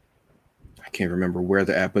I can't remember where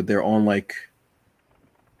they're at, but they're on like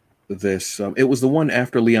this it was the one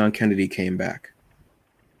after Leon Kennedy came back.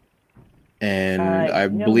 And I You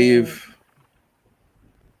don't mean believe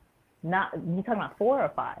not you talking about 4 or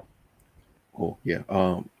 5? oh yeah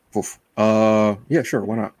yeah, sure,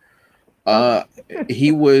 why not. Okay. Uh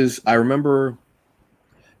he was I remember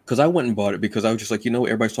because I went and bought it because I was just like,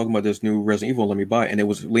 everybody's talking about this new Resident Evil, let me buy it. And it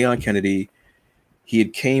was Leon Kennedy. He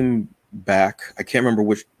had came back. I can't remember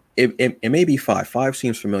which. It may be five. Five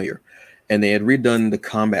seems familiar, and they had redone the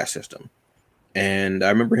combat system. And I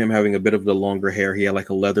remember him having a bit of the longer hair. He had like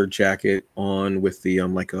a leather jacket on with the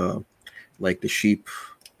like the sheep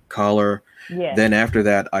collar. Yeah. Then after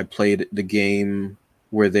that, I played the game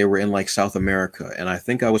where they were in like South America, and I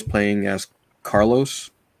think I was playing as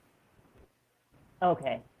Carlos.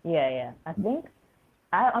 Okay. Yeah, yeah. I think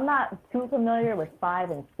I'm not too familiar with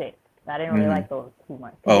 5 and 6. I didn't really Mhm. like those too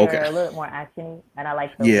much. Oh, They're okay. a little bit more actiony, and I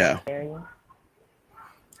like those more Yeah. scary.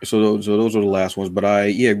 So those are the last ones. But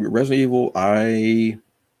Resident Evil,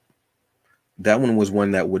 that one was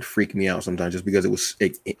one that would freak me out sometimes just because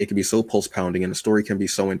it can be so pulse pounding and the story can be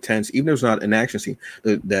so intense. Even if it's not an action scene,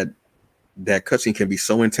 that cutscene can be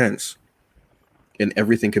so intense and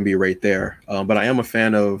everything can be right there. But I am a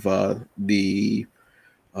fan of the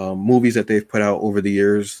movies that they've put out over the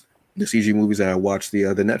years. The CG movies that I watched, the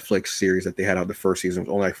Netflix series that they had out the first season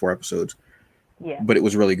was only like 4 episodes, Yeah. but it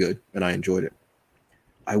was really good and I enjoyed it.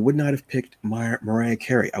 I would not have picked Mariah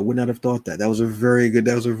Carey. I would not have thought that. That was a very good.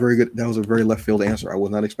 That was a very good. That was a very left field answer. I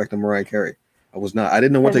was not expecting Mariah Carey. I was not. I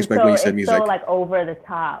didn't know what to Because expect when you said it's so music. like over the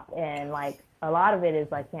top, and like a lot of it is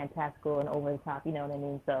like fantastical and over the top. You know what I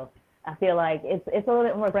mean? So I feel like it's a little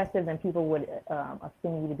bit more aggressive than people would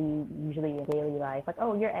assume you to be usually in daily life. Like,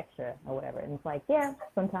 oh, you're extra or whatever, and it's like, yeah,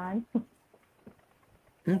 sometimes.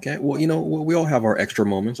 Okay. Well, we all have our extra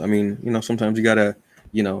moments. I mean, sometimes you gotta,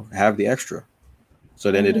 have the extra.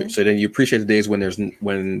 So then Hmm. so then you appreciate the days when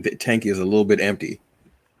the tank is a little bit empty.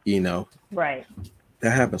 You know, Right. that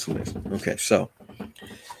happens some days. Okay. So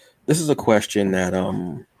this is a question that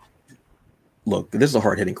look, this is a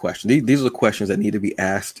hard hitting question. These are the questions that need to be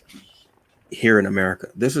asked here in America.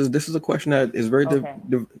 This is a question that is very Okay.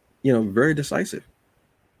 very decisive.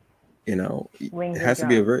 Wings It of has to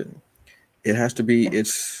be a drum. very it has to be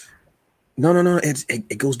it's no,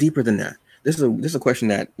 it goes deeper than that. This is a question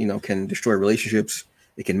that can destroy relationships.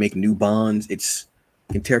 It can make new bonds. It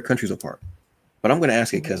can tear countries apart. But I'm going to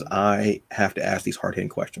ask it because Hmm. I have to ask these hard hitting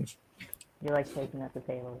questions. You like taking at the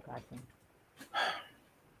table, gotcha.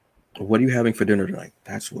 What are you having for dinner tonight?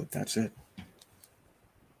 That's it. It's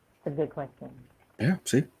a good question. Yeah,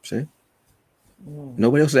 see, Mm.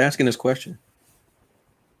 nobody else is asking this question.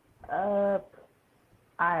 Uh,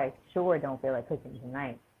 I sure don't feel like cooking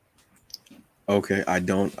tonight. Okay, I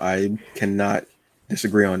cannot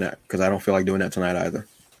disagree on that because I don't feel like doing that tonight either.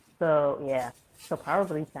 So yeah, so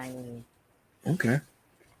probably Chinese. Okay,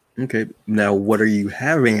 okay. Now, what are you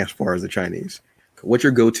having as far as the Chinese? What's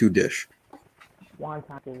your go-to dish?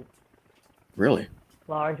 Wonton soup, Really?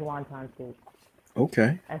 large wonton soup.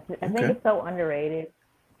 Okay, I think okay, it's so underrated.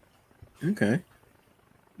 okay.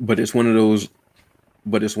 But it's one of those.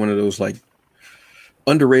 But it's one of those like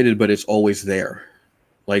underrated, but it's always there.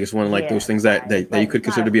 Like it's one of like those Yeah, things that right. that, It's that you like could it's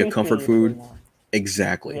not consider to be a comfort appreciated food. enough.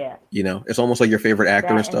 Exactly. Yeah, It's almost like your favorite actor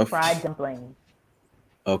and that and stuff. fried dumplings.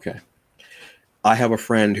 Okay. I have a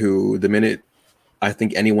friend who the minute I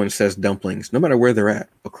think anyone says dumplings, no matter where they're at,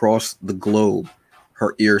 across the globe,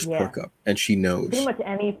 her ears Yeah, perk up and she pretty knows. much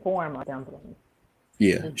any form of dumplings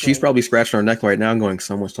Yeah. is She's great. probably scratching her neck right now going,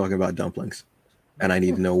 someone's talking about dumplings. and I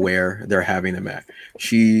need to know where they're having them at.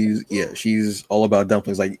 She's all about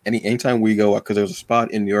dumplings. Like anytime we go, because there's a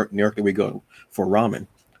spot in New York that we go for ramen.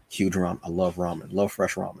 Huge ramen. I love ramen. Love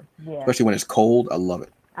fresh ramen, Yeah. especially when it's cold. I love it.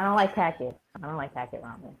 I don't like packet. I don't like packet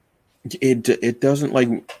ramen. It doesn't like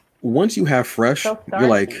once you have It's fresh, so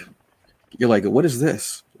starchy. you're like, what is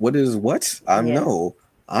this? What is what? I'm Yeah. no.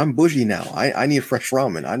 I'm bougie now. I need fresh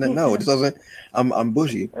ramen. I don't know. It doesn't. I'm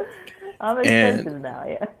bougie. I'm And expensive now.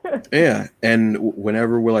 Yeah. yeah, and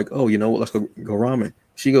whenever we're like, oh, you know what, let's go ramen.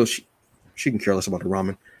 She goes, she can care less about the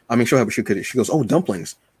ramen. I mean, she'll have, she goes, oh,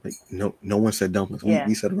 dumplings. Like, no one said dumplings. We Yeah.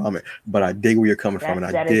 said ramen. But I dig where you're coming from, and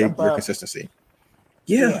I That is dig your above. consistency.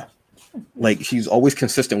 Yeah, Yeah. like she's always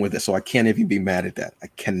consistent with it, so I can't even be mad at that. I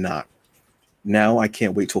cannot. Now I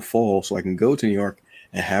can't wait till fall so I can go to New York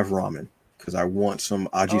and have ramen because I want some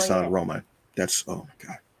Oh Aji-san yeah. ramen. That's oh my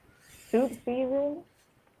god, Soup season.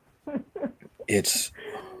 it's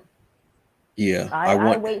yeah. I I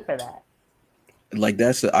want wait for that. like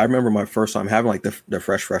that's I remember my first time having like the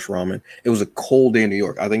fresh ramen. It was a cold day in New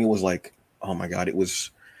York. I think it was like oh my god, it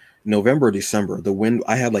was November or December. The wind.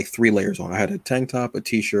 I had like 3 layers on. I had a tank top, a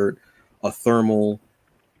t-shirt, a thermal,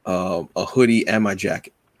 a hoodie, and my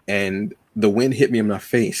jacket. And the wind hit me in my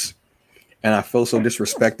face, and I felt so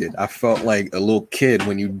disrespected. I felt like a little kid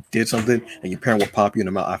when you did something and your parent would pop you in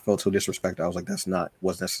the mouth. I felt so disrespected. I was like, that's not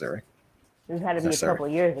what's necessary. This had to It's be a necessary. couple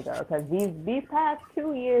of years ago because these past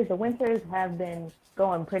 2 years, the winters have been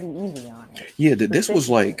going pretty easy on it. Yeah, Consistent.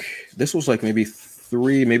 this was like maybe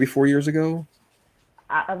 3, maybe 4 years ago.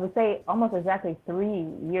 I would say almost exactly 3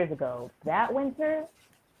 years ago. That winter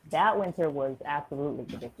was absolutely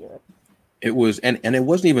ridiculous. It was, and it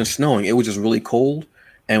wasn't even snowing. It was just really cold,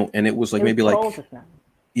 and it was like It was maybe cold like to snow.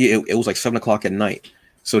 yeah, it was like 7 o'clock at night.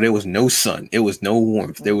 So there was no sun. It was no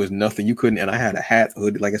warmth. There Mm. was nothing. You couldn't. And I had a hat,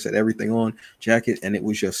 hood, like I said, everything on, jacket, and it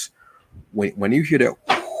was just when you hear that,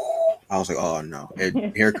 I was like, oh no,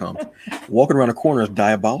 here it comes. Walking around the corner is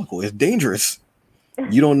diabolical. It's dangerous.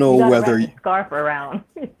 You don't know You got to wrap whether, the scarf around.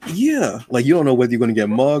 yeah, like you don't know whether you're going to get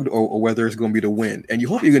mugged or whether it's going to be the wind, and you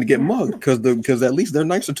hope you're going to get mugged because at least they're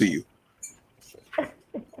nicer to you.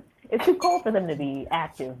 It's too cold for them to be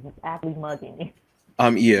active, actively mugging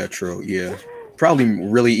you. Yeah, true, yeah. Probably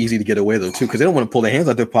really easy to get away though too, because they don't want to pull their hands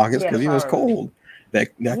out their pockets Yeah, because it's probably. cold. That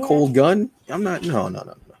Yeah. cold gun. I'm not.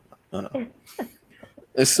 No.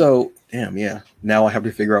 So damn, yeah. Now I have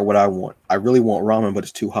to figure out what I want. I really want ramen, but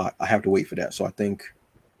it's too hot. I have to wait for that. So I think,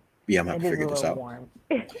 yeah, I'm gonna have It to is a figure this little out. warm.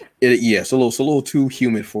 Yeah, it's a little too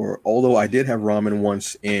humid for. Although I did have ramen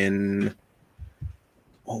once in.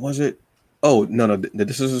 What was it? Oh no,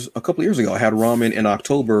 this is a couple of years ago. I had ramen in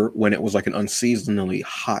October when it was like an unseasonably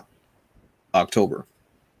hot October.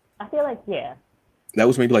 I feel like yeah, That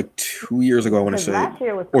was maybe like 2 years ago, I want to because say, last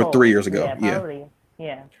year was or three cold. years ago. Yeah, Yeah. probably.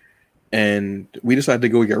 Yeah. And we decided to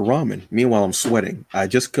go get ramen. Meanwhile, I'm sweating. I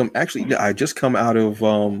just come out of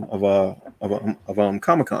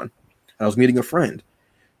Comic Con. I was meeting a friend.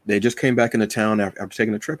 They just came back into town after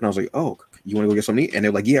taking a trip, and I was like, "Oh, you want to go get something to eat?" And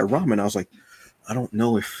they're like, "Yeah, ramen." I was like, "I don't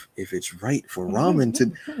know if it's right for ramen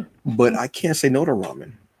to, but I can't say no to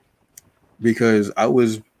ramen because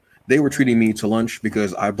they were treating me to lunch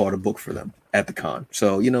because I bought a book for them at the con.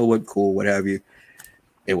 So you know what, cool, what have you.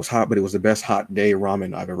 It was hot, but it was the best hot day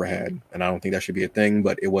ramen I've ever had. And I don't think that should be a thing,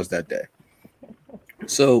 but it was that day.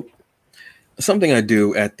 So something I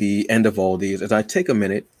do at the end of all these is I take a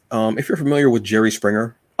minute. If you're familiar with Jerry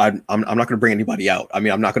Springer, I'm not going to bring anybody out. I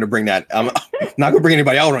mean, I'm not going to bring that. I'm not going to bring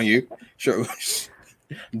anybody out on you. Sure.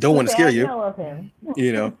 Don't want to Okay, scare I you, know of him.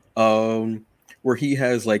 you know, where he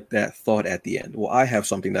has like that thought at the end. Well, I have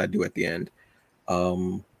something that I do at the end.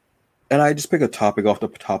 Um, and I just pick a topic off the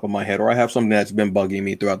top of my head, or I have something that's been bugging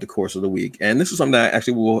me throughout the course of the week. And this is something that I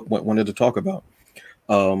actually wanted to talk about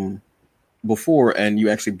um, before, and you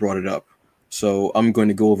actually brought it up. So I'm going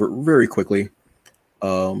to go over it very quickly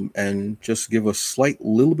and just give a slight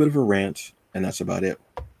little bit of a rant, and that's about it.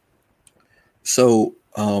 So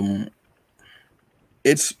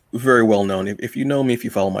it's very well known. If you know me, if you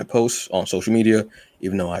follow my posts on social media,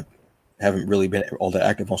 even though I haven't really been all that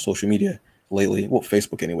active on social media lately, well,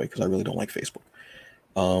 Facebook anyway, because I really don't like Facebook.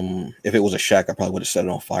 If it was a shack, I probably would have set it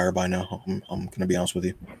on fire by now. I'm gonna be honest with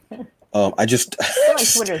you. I just, I feel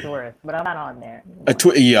like Twitter's worse, but I'm not on there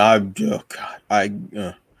anymore. yeah, oh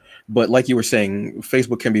God, but like you were saying,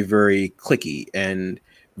 Facebook can be very clicky and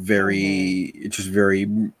Hmm. very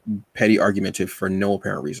petty argumentative for no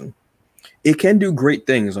apparent reason. It can do great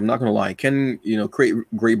things. I'm not gonna lie. It can create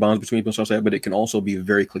great bonds between people and stuff like that, but it can also be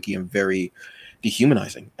very clicky and very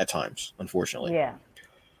dehumanizing at times, unfortunately. Yeah.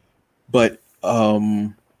 But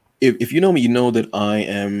if you know me, you know that I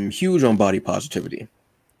am huge on body positivity.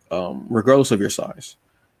 regardless of your size,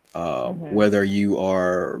 Mhm. whether you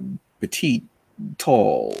are petite,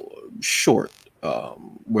 tall, short,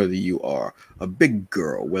 whether you are a big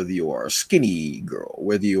girl, whether you are a skinny girl,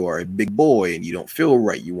 whether you are a big boy and you don't feel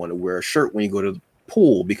right, you want to wear a shirt when you go to the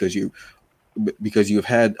pool because you've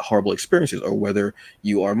had horrible experiences, or whether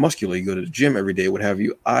you are muscular, you go to the gym every day, what have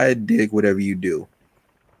you. I dig whatever you do.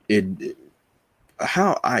 It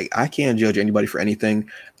how I can't judge anybody for anything.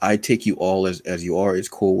 I take you all as you are. It's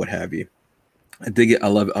cool, what have you. I dig it. I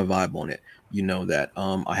love it. I vibe on it. You know that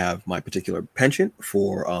I have my particular penchant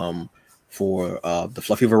for the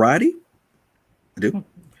fluffy variety. I do.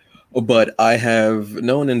 But I have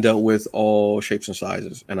known and dealt with all shapes and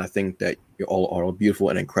sizes, and I think that you're all are beautiful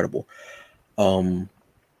and incredible. Um,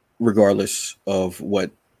 Regardless of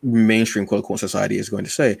what mainstream quote unquote society is going to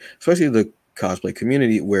say, especially the cosplay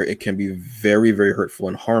community, where it can be very, very hurtful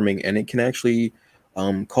and harming, and it can actually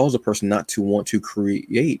cause a person not to want to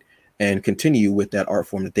create and continue with that art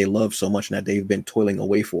form that they love so much and that they've been toiling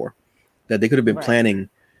away for, that they could have been Right. planning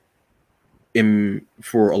in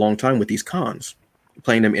for a long time with these cons,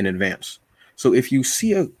 playing them in advance. So if you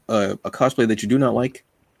see a cosplay that you do not like,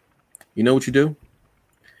 you know what you do?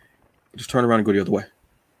 Just turn around and go the other way.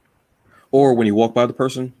 Or when Okay. you walk by the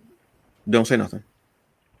person, don't say nothing.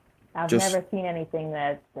 I've Just never seen anything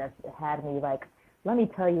that's had me like, let me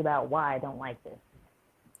tell you about why I don't like this.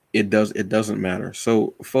 it doesn't matter.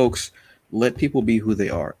 So folks, let people be who they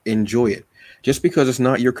are. Enjoy it. Just because it's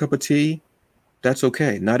not your cup of tea, that's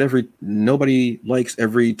okay. Nobody likes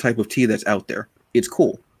every type of tea that's out there. It's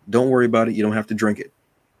cool. Don't worry about it. You don't have to drink it.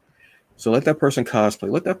 So let that person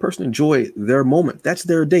cosplay. Let that person enjoy their moment. That's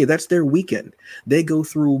their day. That's their weekend. They go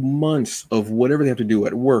through months of whatever they have to do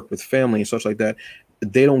at work with family and such like that.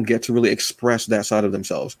 They don't get to really express that side of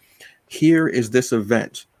themselves. Here is this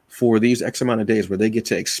event for these X amount of days where they get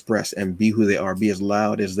to express and be who they are, be as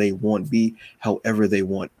loud as they want, be however they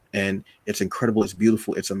want. And it's incredible. It's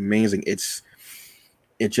beautiful. It's amazing.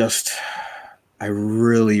 It just, I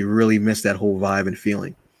really, really miss that whole vibe and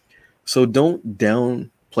feeling. So don't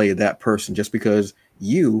downplay that person just because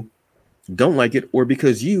you don't like it or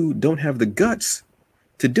because you don't have the guts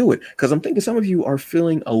to do it. Because I'm thinking some of you are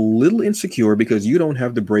feeling a little insecure because you don't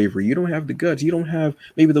have the bravery, you don't have the guts, you don't have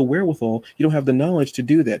maybe the wherewithal, you don't have the knowledge to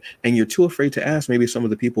do that, and you're too afraid to ask maybe some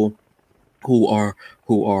of the people who are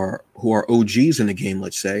OGs in the game,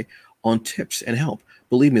 let's say, on tips and help.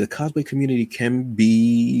 Believe me, the cosplay community can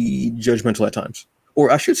be judgmental at times,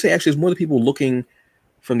 or I should say, actually, it's more the people looking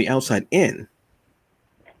from the outside in.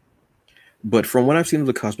 But from what I've seen of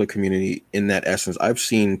the cosplay community in that essence, I've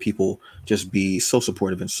seen people just be so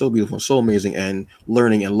supportive and so beautiful and so amazing and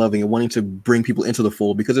learning and loving and wanting to bring people into the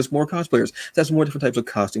fold because there's more cosplayers. That's more different types of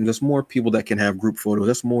costumes. There's more people that can have group photos.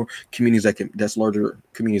 That's more communities that's larger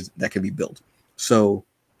communities that can be built. So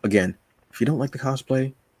again, if you don't like the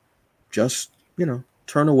cosplay, just,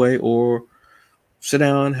 turn away or sit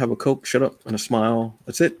down, have a Coke, shut up, and a smile.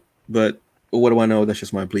 That's it. But what do I know? That's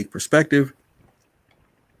just my bleak perspective.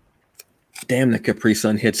 Damn, the Capri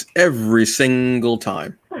Sun hits every single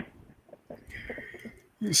time.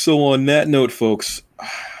 So, on that note, folks,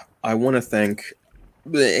 I want to thank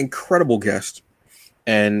the incredible guest,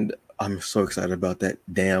 and I'm so excited about that.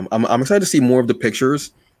 Damn, I'm excited to see more of the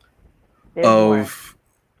pictures There's more. of.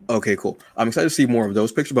 Okay, cool. I'm excited to see more of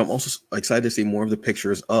those pictures, but I'm also excited to see more of the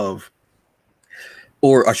pictures of,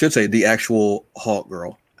 or I should say, the actual Hawk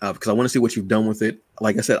Girl, because I want to see what you've done with it.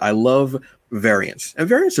 Like I said, I love variants, and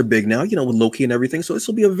variants are big now, with Loki and everything. So this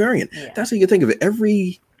will be a variant. Yeah. That's how you think of it.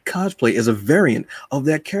 Every cosplay is a variant of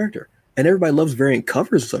that character, and everybody loves variant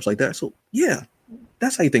covers and such like that. So yeah,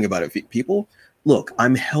 that's how you think about it, people. Look,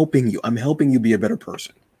 I'm helping you. I'm helping you be a better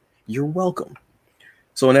person. You're welcome.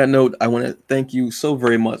 So on that note, I want to thank you so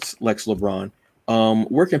very much, Lex LeBron.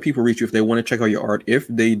 Where can people reach you if they want to check out your art? If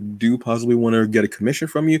they do possibly want to get a commission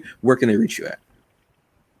from you, where can they reach you at?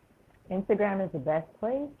 Instagram is the best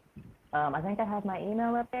place. I think I have my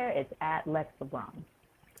email up there. It's at Lex LeBron.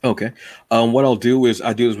 Okay. What I'll do is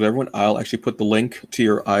I do this with everyone. I'll actually put the link to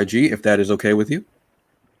your IG if that is okay with you.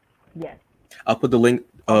 Yes. I'll put the link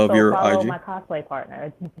of Also your follow IG. my cosplay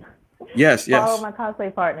partner. Yes, Follow yes, my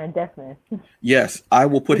cosplay partner, definitely. yes. I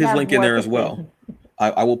will put We his have link in more there as pictures. well.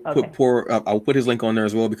 I will Okay. I will put his link on there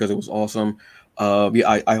as well because it was awesome.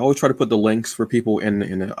 Yeah, I always try to put the links for people in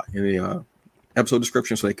the episode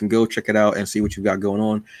description so they can go check it out and see what you've got going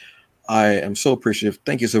on. I am so appreciative.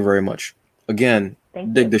 Thank you so very much. Again,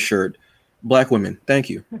 Thank dig you. the shirt. Black women, thank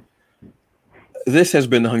you. This has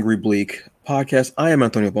been the Hungry Bleak podcast. I am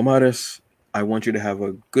Antonio Pomares. I want you to have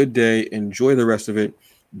a good day. Enjoy the rest of it.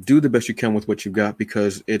 do the best you can with what you got,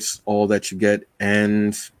 because it's all that you get,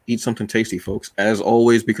 and eat something tasty, folks. As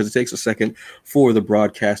always, because it takes a second for the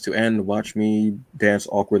broadcast to end, watch me dance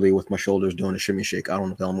awkwardly with my shoulders doing a shimmy shake. I don't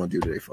know what I'm going to do today, folks.